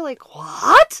 And they're like,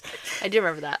 "What?" I do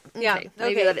remember that. Yeah. Okay.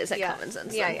 Maybe that isn't common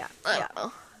sense. Yeah. I don't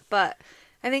know. But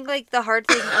I think, like, the hard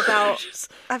thing about...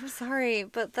 I'm sorry,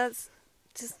 but that's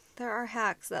just... There are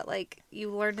hacks that, like,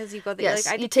 you learn as you go. That yes,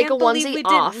 you're like, you take a onesie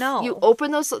off. Know. You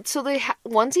open those... So they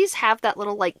onesies have that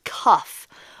little, like, cuff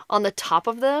on the top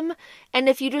of them, and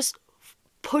if you just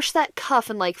push that cuff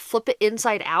and like flip it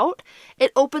inside out,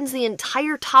 it opens the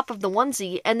entire top of the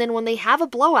onesie, and then when they have a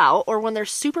blowout or when they're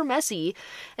super messy,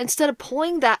 instead of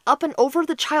pulling that up and over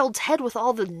the child's head with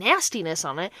all the nastiness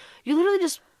on it, you literally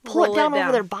just pull it down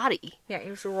over their body. Yeah,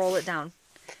 you just roll it down.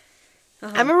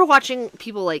 I remember watching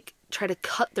people like try to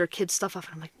cut their kids' stuff off,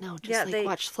 and I'm like, no, just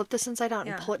watch, flip this inside out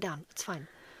and pull it down. It's fine.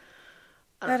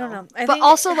 I don't know. But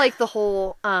also, like, the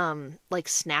whole, like,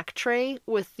 snack tray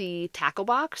with the tackle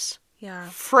box. Yeah.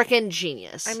 Frickin'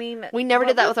 genius. I mean... We never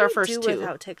did that with our first 2.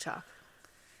 Without TikTok?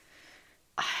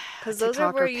 Because those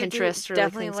are where you Pinterest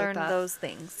definitely learn like those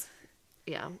things.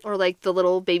 Yeah. Or, like, the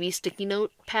little baby sticky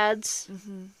note pads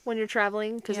when you're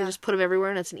traveling. Because you just put them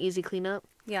everywhere and it's an easy cleanup.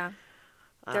 Yeah.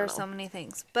 There are so many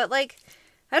things. But, like,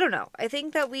 I don't know. I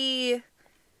think that we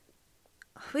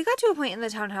got to a point in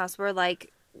the townhouse where,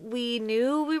 like... We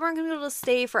knew we weren't going to be able to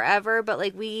stay forever, but,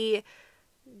 like, we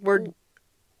were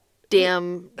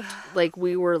damn, like,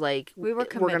 we were committed.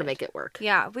 We're going to make it work.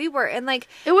 Yeah, we were. And, like...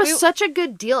 It was such a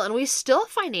good deal, and we still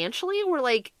financially were,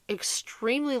 like,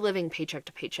 extremely living paycheck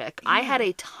to paycheck. Yeah. I had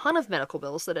a ton of medical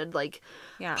bills that had, like,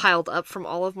 piled up from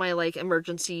all of my, like,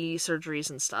 emergency surgeries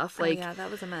and stuff. Like, yeah, that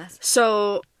was a mess.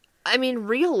 So, I mean,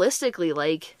 realistically,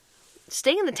 like...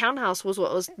 Staying in the townhouse was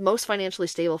what was most financially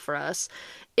stable for us.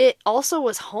 It also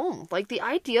was home. Like, the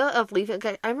idea of leaving...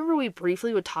 I remember we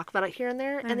briefly would talk about it here and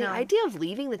there, and the idea of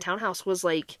leaving the townhouse was,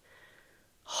 like,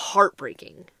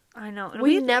 heartbreaking. I know. And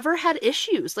we never had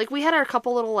issues. Like, we had our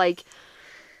couple little, like,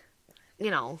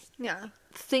 you know... Yeah.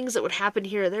 Things that would happen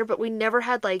here or there, but we never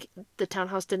had, like... The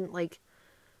townhouse didn't, like...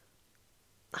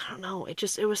 I don't know. It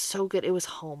was so good. It was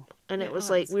home. And it was,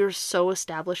 like, we were so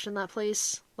established in that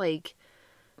place. Like...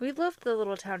 We loved the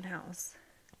little townhouse.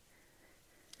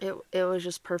 It was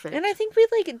just perfect. And I think we,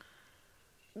 like,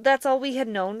 that's all we had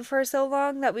known for so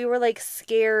long that we were, like,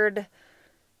 scared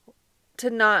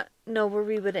to not know where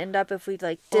we would end up if we,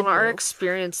 like, didn't our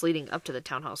experience leading up to the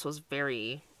townhouse was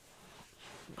very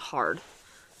hard,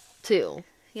 too.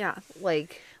 Yeah.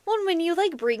 Like... Well, when you,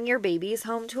 like, bring your babies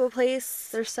home to a place...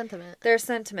 There's sentiment. There's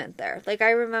sentiment there. Like,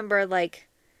 I remember, like,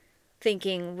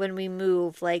 thinking when we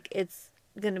move, like, it's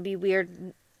gonna be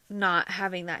weird... not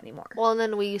having that anymore. Well, and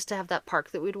then we used to have that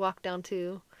park that we'd walk down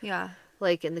to. Yeah.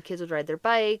 Like, and the kids would ride their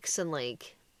bikes, and,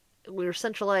 like, we were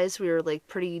centralized. We were, like,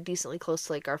 pretty decently close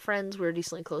to, like, our friends. We were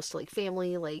decently close to, like,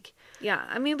 family, like... Yeah,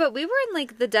 I mean, but we were in,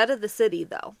 like, the dead of the city,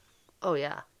 though. Oh,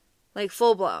 yeah. Like,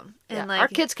 full blown. And, like... Our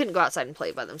kids couldn't go outside and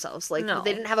play by themselves. Like,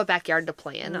 they didn't have a backyard to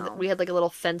play in. No. We had, like, a little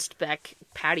fenced back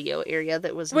patio area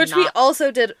that was we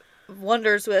also did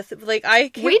wonders with. Like,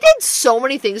 we did so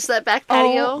many things to that back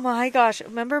patio. Oh my gosh.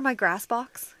 Remember my grass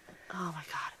box? Oh my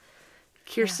god.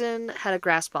 Kirsten had a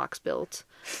grass box built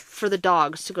for the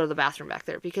dogs to go to the bathroom back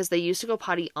there because they used to go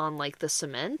potty on like the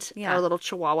cement, our little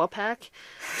Chihuahua pack.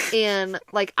 And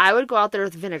like I would go out there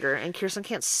with vinegar, and Kirsten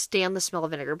can't stand the smell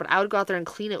of vinegar, but I would go out there and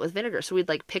clean it with vinegar. So we'd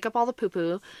like pick up all the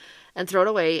poo-poo and throw it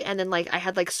away, and then like I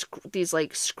had like these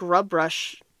like scrub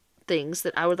brush things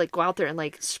that I would like go out there and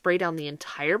like spray down the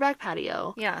entire back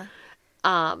patio. Yeah.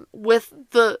 With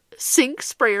the sink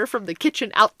sprayer from the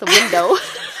kitchen out the window.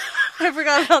 I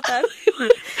forgot about that.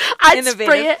 I'd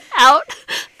spray it out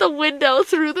the window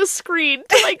through the screen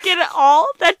to like get it all.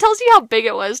 That tells you how big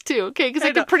it was too, okay? Because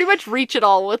I could pretty much reach it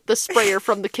all with the sprayer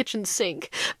from the kitchen sink.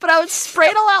 But I would spray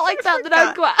it all out like that, then I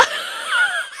would go out.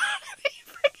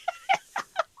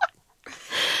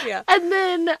 Yeah. And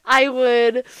then I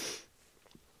would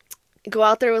go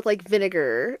out there with like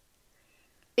vinegar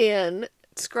and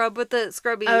scrub with the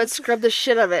scrubbies. I would scrub the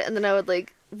shit out of it, and then I would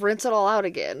like rinse it all out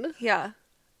again. Yeah.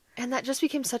 And that just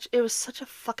became it was such a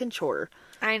fucking chore.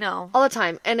 I know. All the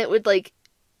time. And it would like,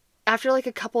 after like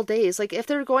a couple days, like if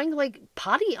they're going to like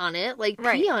potty on it, like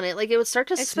pee on it, like it would start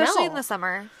to smell. Especially in the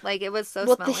summer. Like it was so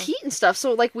with smelly. the heat and stuff.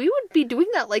 So like we would be doing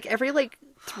that like every like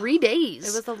 3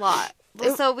 days. It was a lot.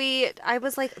 So I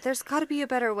was like, there's got to be a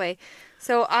better way.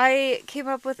 So I came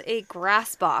up with a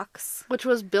grass box. Which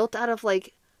was built out of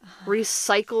like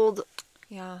recycled.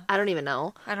 Yeah. I don't even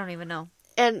know.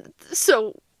 And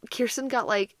so Kirsten got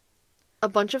like a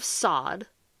bunch of sod.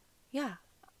 Yeah.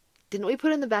 Didn't we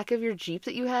put it in the back of your Jeep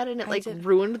that you had, and it like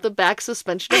ruined the back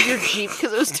suspension of your Jeep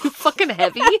because it was too fucking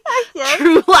heavy? Yes.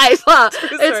 True life, huh?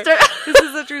 This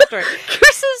is a true story.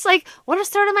 Kristen's like, what if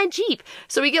started my Jeep?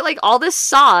 So we get like all this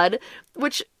sod,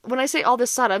 which when I say all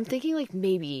this sod, I'm thinking like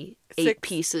maybe 8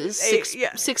 pieces,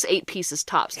 8 pieces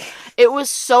tops. It was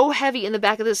so heavy in the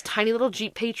back of this tiny little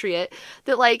Jeep Patriot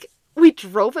that like we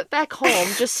drove it back home,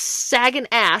 just sagging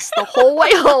ass the whole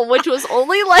way home, which was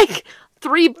only like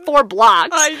 3-4 blocks.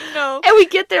 I know. And we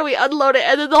get there, we unload it,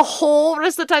 and then the whole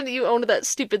rest of the time that you owned that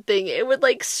stupid thing, it would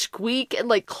like squeak and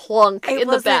like clunk in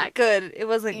the back. It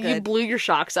wasn't good. You blew your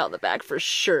shocks out in the back for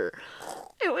sure.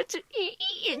 It was just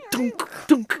dunk,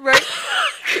 dunk, right?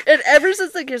 And ever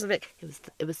since like here's the thing,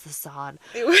 it was the sod.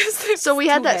 So we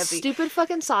had that stupid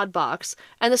fucking sod box,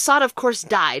 and the sod of course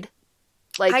died.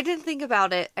 Like I didn't think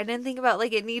about it. I didn't think about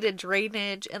like it needed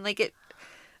drainage and like it.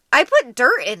 I put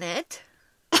dirt in it.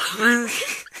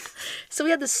 So we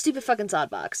had this stupid fucking sod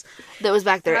box that was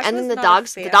back there, Ash and then was the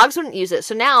not a dogs wouldn't use it.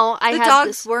 So now the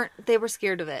dogs they were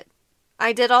scared of it.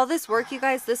 I did all this work, you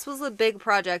guys. This was a big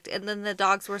project, and then the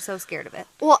dogs were so scared of it.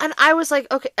 Well, and I was like,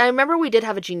 okay. I remember we did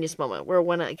have a genius moment where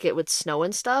when it would snow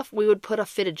and stuff, we would put a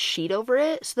fitted sheet over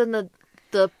it. So then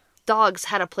the dogs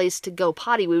had a place to go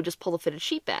potty. We would just pull the fitted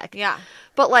sheet back. Yeah.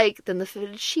 But like then the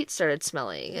fitted sheet started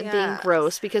smelling and being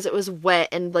gross because it was wet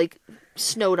and like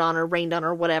snowed on or rained on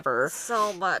or whatever.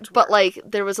 So much work. But like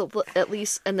there was at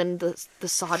least, and then the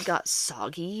sod got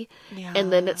soggy,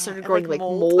 and then it started growing like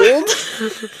mold.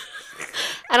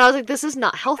 And I was like, this is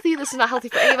not healthy. This is not healthy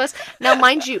for any of us. Now,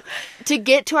 mind you, to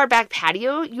get to our back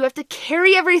patio, you have to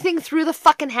carry everything through the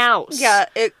fucking house. Yeah,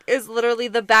 it is literally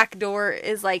the back door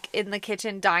is like in the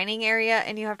kitchen dining area,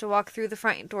 and you have to walk through the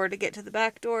front door to get to the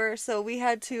back door. So we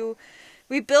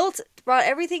brought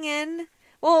everything in.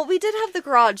 Well, we did have the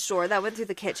garage door that went through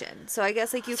the kitchen. So I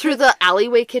guess like you through the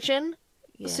alleyway kitchen.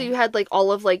 Yeah. So you had like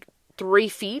all of like 3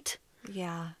 feet.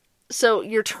 Yeah. So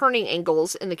your turning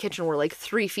angles in the kitchen were like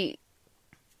 3 feet.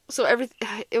 So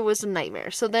it was a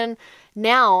nightmare. So then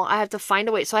now I have to find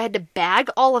a way. So I had to bag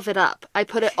all of it up. I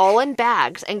put it all in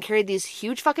bags and carried these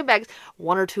huge fucking bags.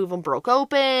 1 or 2 of them broke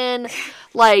open.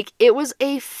 Like, it was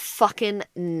a fucking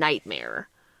nightmare.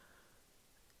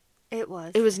 It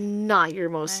was. It was not your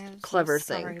most clever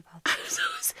thing. Sorry about that. I'm so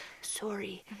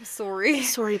sorry. I'm sorry.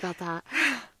 Sorry about that.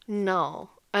 No.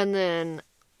 And then,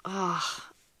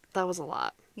 that was a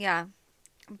lot. Yeah.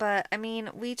 But, I mean,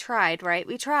 we tried, right?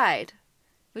 We tried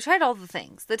all the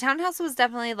things. The townhouse was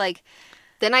definitely like...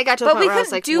 Then I got to a point where I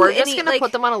was like, we're just going to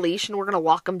put them on a leash and we're going to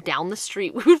walk them down the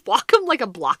street. We would walk them like a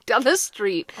block down the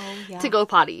street to go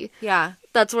potty. Yeah.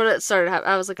 That's when it started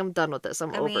happening. I was like, I'm done with this.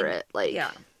 I'm over it. Like,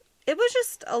 yeah. It was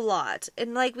just a lot.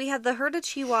 And like, we had the herd of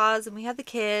chihuahuas and we had the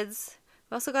kids.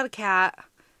 We also got a cat.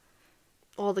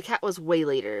 Well, the cat was way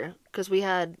later because we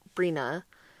had Brina,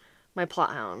 my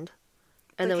plot hound.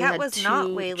 And then we had 2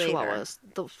 chihuahuas.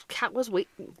 The cat was way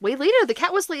later. The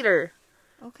cat was later.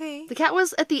 Okay. The cat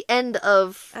was at the end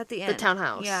of the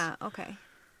townhouse. Yeah, okay.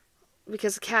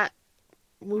 Because the cat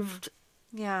moved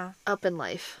up in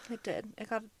life. It did.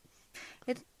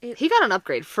 He got an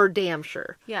upgrade for damn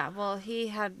sure. Yeah, well, he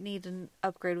had need an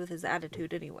upgrade with his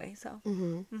attitude anyway, so.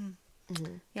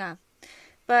 Yeah.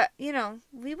 But, you know,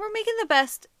 we were making the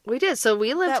best We did. So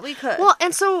we lived that we could. Well,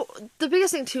 and so the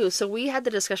biggest thing too, so we had the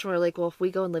discussion where like, well, if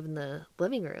we go and live in the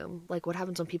living room, like what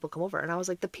happens when people come over? And I was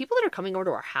like, the people that are coming over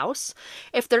to our house,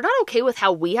 if they're not okay with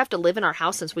how we have to live in our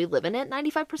house since we live in it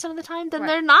 95% of the time, then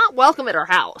they're not welcome at our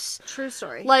house. True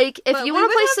story. Like, if But you we want a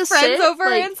would place have to friends sit, over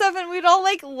like, and stuff, and we'd all,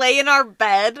 like, lay in our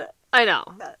bed. I know.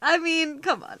 I mean,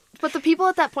 come on. But the people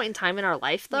at that point in time in our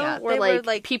life, though, Yeah, were, they like, were,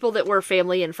 like- people that were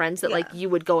family and friends that, Yeah. like, you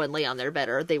would go and lay on their bed,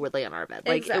 or they would lay on our bed.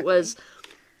 Like, Exactly. it was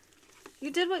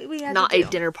You did what we had not to do. a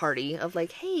dinner party of,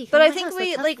 like, hey, But come I to my think house, we,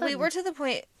 let's have like, we fun. were to the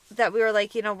point that we were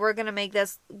like, you know, we're going to make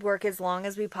this work as long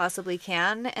as we possibly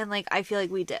can. And, like, I feel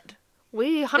like we did.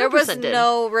 We 100% There was did.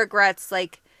 no regrets,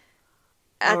 like,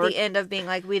 at No the end of being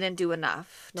like, we didn't do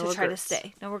enough No to try to regrets.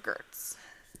 stay. No regrets.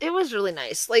 It was really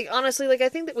nice. Like, honestly, like, I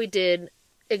think that we did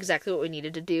exactly what we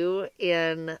needed to do,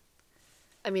 and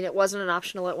I mean, it wasn't an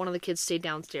option to let one of the kids stay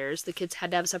downstairs. The kids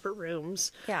had to have separate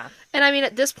rooms. Yeah. And I mean,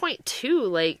 at this point, too,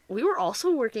 like, we were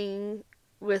also working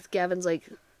with Gavin's, like,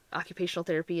 occupational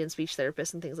therapy and speech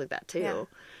therapist and things like that, too. Yeah.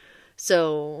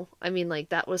 So, I mean, like,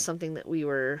 that was something that we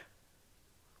were,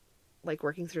 like,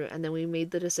 working through. And then we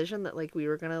made the decision that, like, we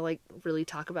were going to, like, really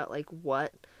talk about, like,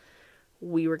 what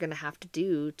we were going to have to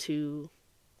do to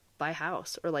buy a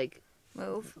house or, like,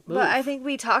 Move. Move. But I think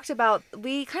we talked about,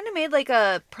 we kind of made like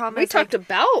a promise. we talked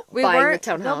about we buying the weren't-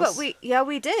 townhouse. No, but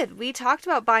we did. We talked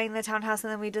about buying the townhouse, and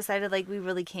then we decided like we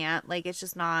really can't. Like it's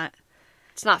just not.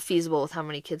 It's not feasible with how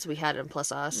many kids we had and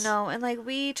plus us. No, and like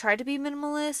we tried to be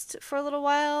minimalist for a little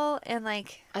while, and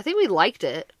like I think we liked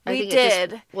it. I we think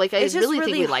did. It just, like, I it's just really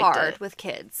think we liked hard it. with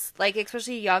kids, like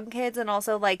especially young kids, and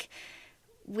also like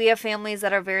we have families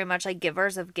that are very much like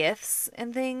givers of gifts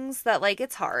and things that like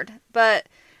it's hard. But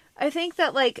I think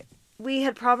that like we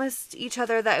had promised each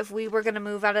other that if we were going to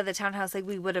move out of the townhouse, like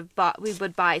we would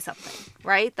buy something,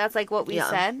 right? That's like what we Yeah.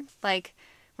 said. Like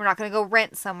we're not going to go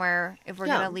rent somewhere. If we're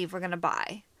Yeah. going to leave, we're going to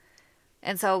buy.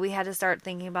 And so we had to start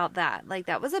thinking about that. Like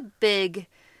that was a big,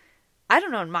 I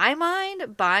don't know, in my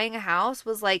mind, buying a house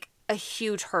was like a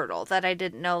huge hurdle that I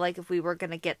didn't know like if we were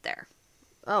going to get there.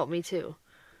 Oh, me too.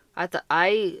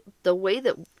 The way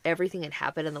that everything had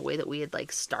happened and the way that we had,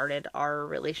 like, started our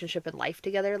relationship and life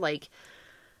together, like,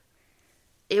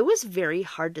 it was very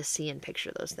hard to see and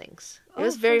picture those things. It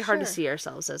was for very hard to sure. see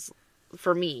ourselves as,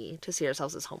 for me, to see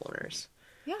ourselves as homeowners.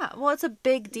 Yeah, well, it's a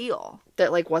big deal.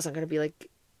 That, like, wasn't going to be,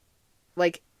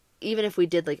 like, even if we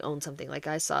did, like, own something, like,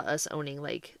 I saw us owning,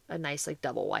 like, a nice, like,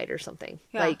 double wide or something.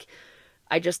 Yeah. Like,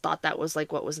 I just thought that was,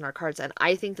 like, what was in our cards. And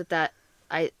I think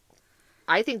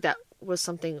I think that was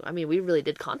something, I mean, we really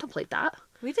did contemplate that.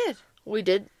 We did. We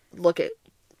did look at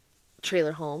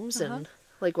trailer homes and,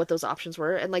 like, what those options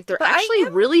were. And, like, they're But I actually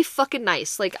am- really fucking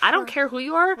nice. Like, I don't care who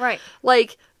you are. Right.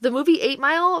 Like, the movie 8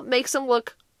 Mile makes them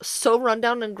look so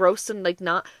rundown and gross and, like,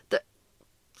 not... The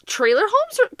trailer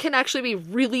homes can actually be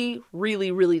really,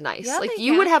 really, really nice. Yeah, like, they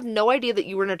you can. would have no idea that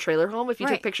you were in a trailer home if you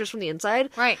Right. took pictures from the inside.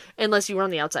 Right. Unless you were on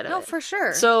the outside of No, it. for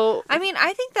sure. So... I mean,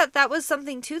 I think that was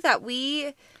something too that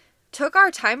we took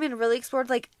our time and really explored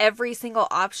like every single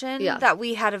option Yeah. that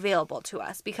we had available to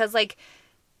us, because like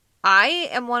I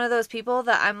am one of those people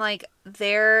that I'm like,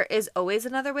 there is always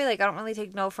another way. Like I don't really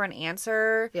take no for an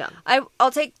answer. Yeah. I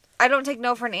don't take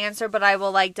no for an answer, but I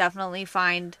will like definitely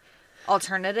find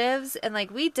alternatives. And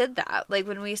like we did that. Like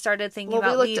when we started thinking Well, we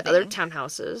about looked leaving. at other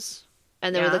townhouses,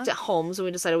 and then we Yeah. looked at homes, and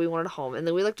we decided we wanted a home, and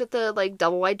then we looked at the, like,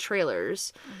 double wide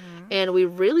trailers, Mm-hmm. and we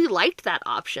really liked that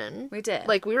option. We did.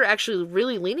 Like, we were actually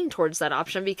really leaning towards that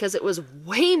option because it was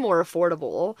way more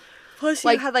affordable, Plus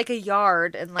like- you had like a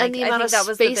yard, and like and the I amount think of that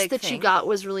was the space big that thing. you got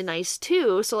was really nice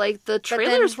too. So, like, the then-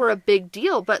 trailers were a big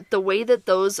deal, but the way that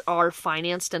those are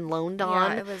financed and loaned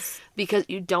on, it was because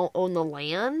you don't own the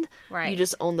land, Right. you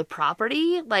just own the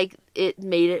property, like, it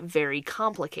made it very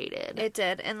complicated. It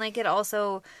did. And like it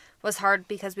also was hard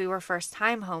because we were first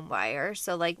time home buyers.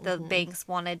 So like the banks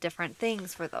wanted different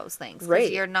things for those things. 'Cause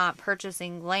Right. You're not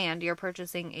purchasing land, you're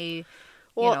purchasing a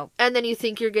Well, you know, and then you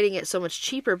think you're getting it so much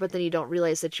cheaper, but then you don't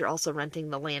realize that you're also renting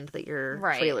the land that your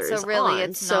right. trailer So is really on.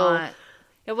 it's So, not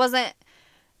it wasn't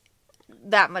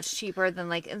that much cheaper than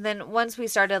like, and then once we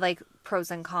started like pros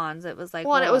and cons, it was like,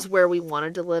 well, and it well, was where we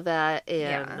wanted to live at and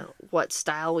Yeah. what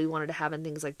style we wanted to have and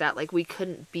things like that. Like, we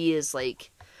couldn't be as,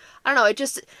 like, I don't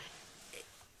know,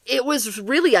 it was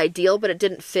really ideal, but it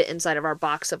didn't fit inside of our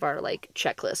box of our, like,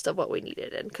 checklist of what we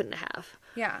needed and couldn't have.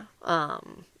 yeah.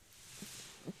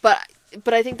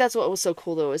 But I think that's what was so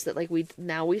cool, though, is that, like, we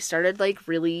started, like,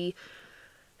 really...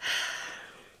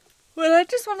 Well, I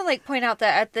just want to like point out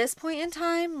that at this point in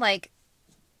time, like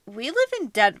we live in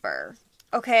Denver,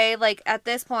 okay? Like, at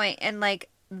this point, and, like,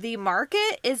 the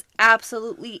market is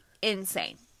absolutely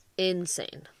insane.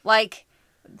 Insane. Like,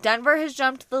 Denver has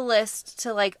jumped the list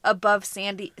to, like, above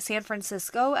San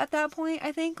Francisco at that point,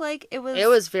 I think. Like, it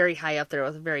was very high up there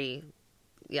with very,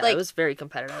 like, it was very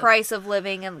competitive. Price of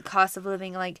living and cost of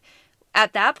living, like,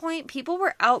 at that point, people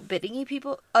were outbidding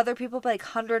other people by, like,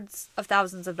 hundreds of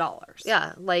thousands of dollars.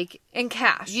 Yeah, like... in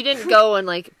cash. You didn't go and,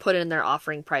 like, put in their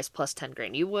offering price plus 10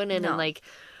 grand. You went in and, like...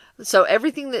 So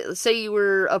everything that... Say you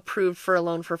were approved for a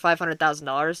loan for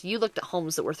 $500,000, you looked at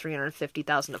homes that were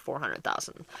 $350,000 to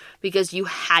 $400,000. Because you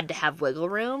had to have wiggle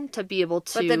room to be able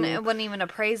to... But then it wouldn't even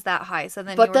appraise that high, so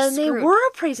then But then they were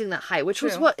appraising that high, which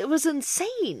was what... It was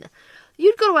insane.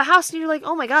 You'd go to a house and you're like,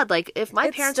 oh my god, like, if my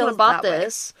parents would have bought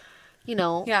this... You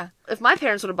know, if my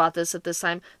parents would have bought this at this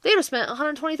time, they'd have spent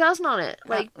 $120,000 on it.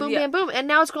 Like, boom, bam, boom. And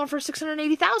now it's going for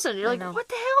 $680,000. You're like, what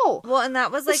the hell? Well, and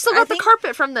that was like... Still got the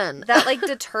carpet from then. That, like,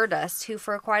 deterred us, too,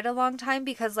 for quite a long time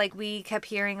because, like, we kept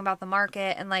hearing about the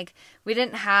market and, like, we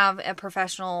didn't have a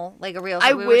professional, like, a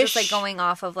realtor. We were just, like, going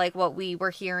off of, like, what we were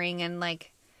hearing and,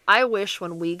 like... I wish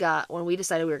when we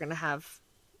decided we were going to have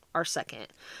our second,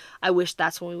 I wish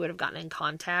that's when we would have gotten in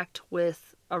contact with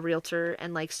a realtor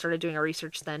and, like, started doing our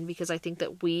research then, because I think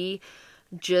that we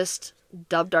just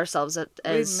dubbed ourselves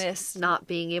as not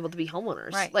being able to be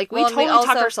homeowners. Right. Like, we totally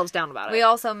talked ourselves down about it. We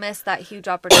also missed that huge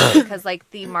opportunity because, like,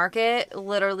 the market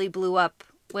literally blew up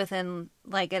within,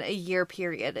 like, a year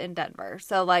period in Denver.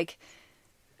 So, like,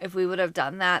 if we would have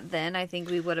done that then, I think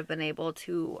we would have been able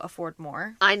to afford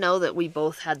more. I know that we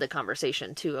both had the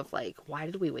conversation, too, of, like, why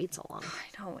did we wait so long?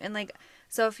 I know. And, like,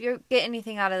 so if you get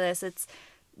anything out of this, it's...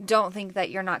 Don't think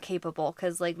that you're not capable,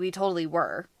 because, like, we totally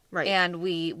were. Right. And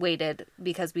we waited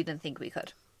because we didn't think we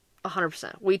could.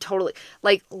 100%. We totally...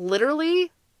 Like,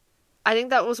 literally, I think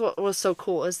that was what was so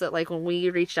cool, is that, like, when we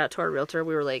reached out to our realtor,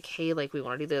 we were like, hey, like, we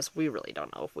want to do this. We really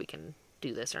don't know if we can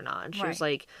do this or not. And she was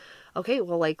like, okay,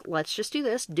 well, like, let's just do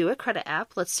this. Do a credit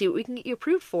app. Let's see what we can get you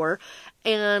approved for.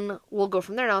 And we'll go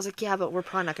from there. And I was like, yeah, but we're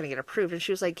probably not going to get approved. And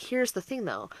she was like, here's the thing,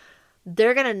 though.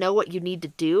 They're going to know what you need to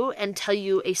do and tell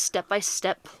you a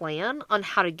step-by-step plan on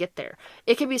how to get there.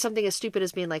 It can be something as stupid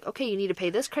as being like, okay, you need to pay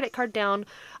this credit card down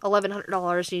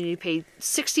 $1,100. You need to pay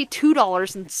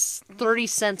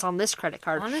 $62.30 on this credit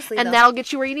card. Honestly, and that'll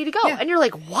get you where you need to go. Yeah. And you're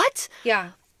like, what?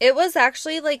 Yeah. It was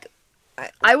actually, like...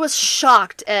 I was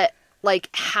shocked at, like,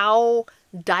 how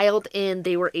dialed in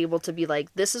they were able to be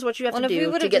like, this is what you have to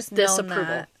do to get this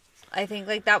approval. I think,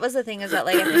 like, that was the thing, is that,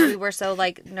 like, I think we were so,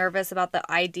 like, nervous about the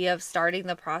idea of starting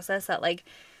the process that, like,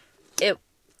 it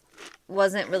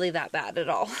wasn't really that bad at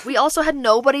all. We also had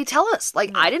nobody tell us.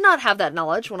 Like, I did not have that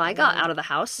knowledge when I got out of the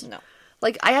house. No.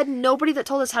 Like, I had nobody that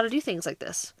told us how to do things like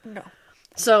this. No.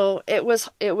 So, it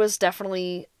was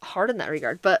definitely hard in that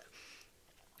regard. But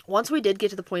once we did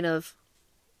get to the point of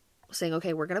saying,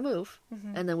 okay, we're going to move,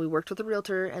 and then we worked with a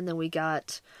realtor, and then we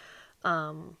got...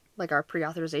 like, our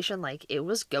pre-authorization, like, it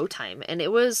was go time. And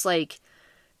it was, like,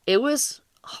 it was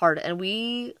hard. And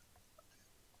we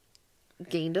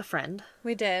gained a friend.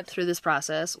 We did. Through this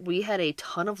process. We had a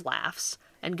ton of laughs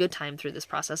and good time through this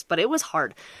process. But it was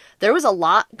hard. There was a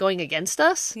lot going against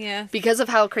us. Yeah. Because of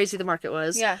how crazy the market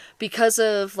was. Yeah. Because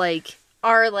of, like...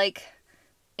 Our, like...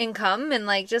 income and,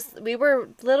 like, just... We were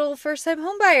little first-time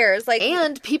home buyers. Like...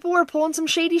 And people were pulling some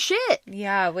shady shit.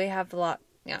 Yeah, we have a lot...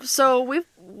 Yeah. So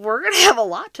we're going to have a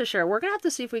lot to share. We're going to have to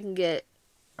see if we can get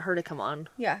her to come on.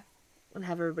 Yeah. And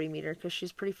have everybody meet her, because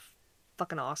she's pretty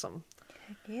fucking awesome.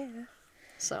 Heck yeah.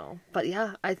 So, but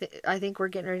yeah, I think we're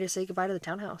getting ready to say goodbye to the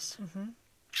townhouse.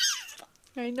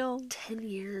 I know. 10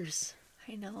 years.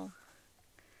 I know.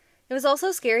 It was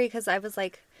also scary because I was,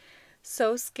 like,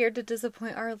 so scared to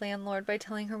disappoint our landlord by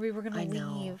telling her we were going to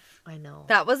leave. I know.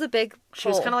 That was a big She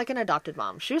was kind of like an adopted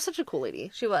mom. She was such a cool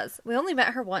lady. She was. We only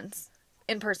met her once.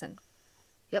 In person.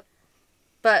 Yep.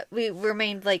 But we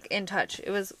remained, like, in touch. It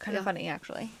was kind of funny,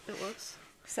 actually. It was.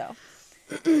 So.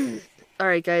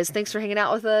 Alright, guys. Thanks for hanging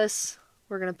out with us.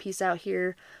 We're going to peace out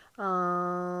here.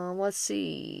 Let's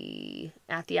see.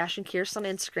 At the Ash and Kierst on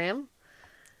Instagram.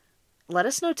 Let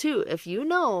us know, too, if you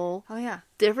know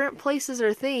different places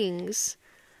or things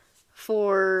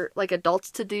for, like,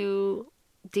 adults to do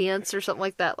dance or something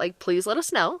like that. Like, please let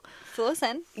us know. Fill us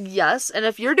in. Yes, and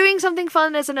if you're doing something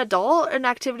fun as an adult, an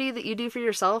activity that you do for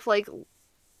yourself, like,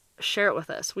 share it with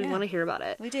us. We want to hear about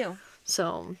it. We do.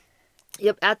 So,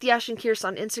 yep, at the Ash and Kierst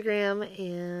on Instagram,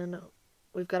 and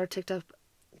we've got our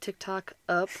TikTok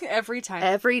up every time.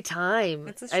 I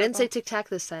didn't say TikTok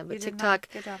this time, but TikTok.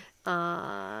 Good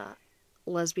job.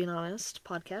 Lesbian Honest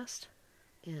podcast,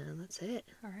 and that's it.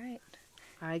 All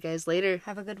right, guys. Later.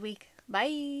 Have a good week.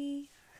 Bye.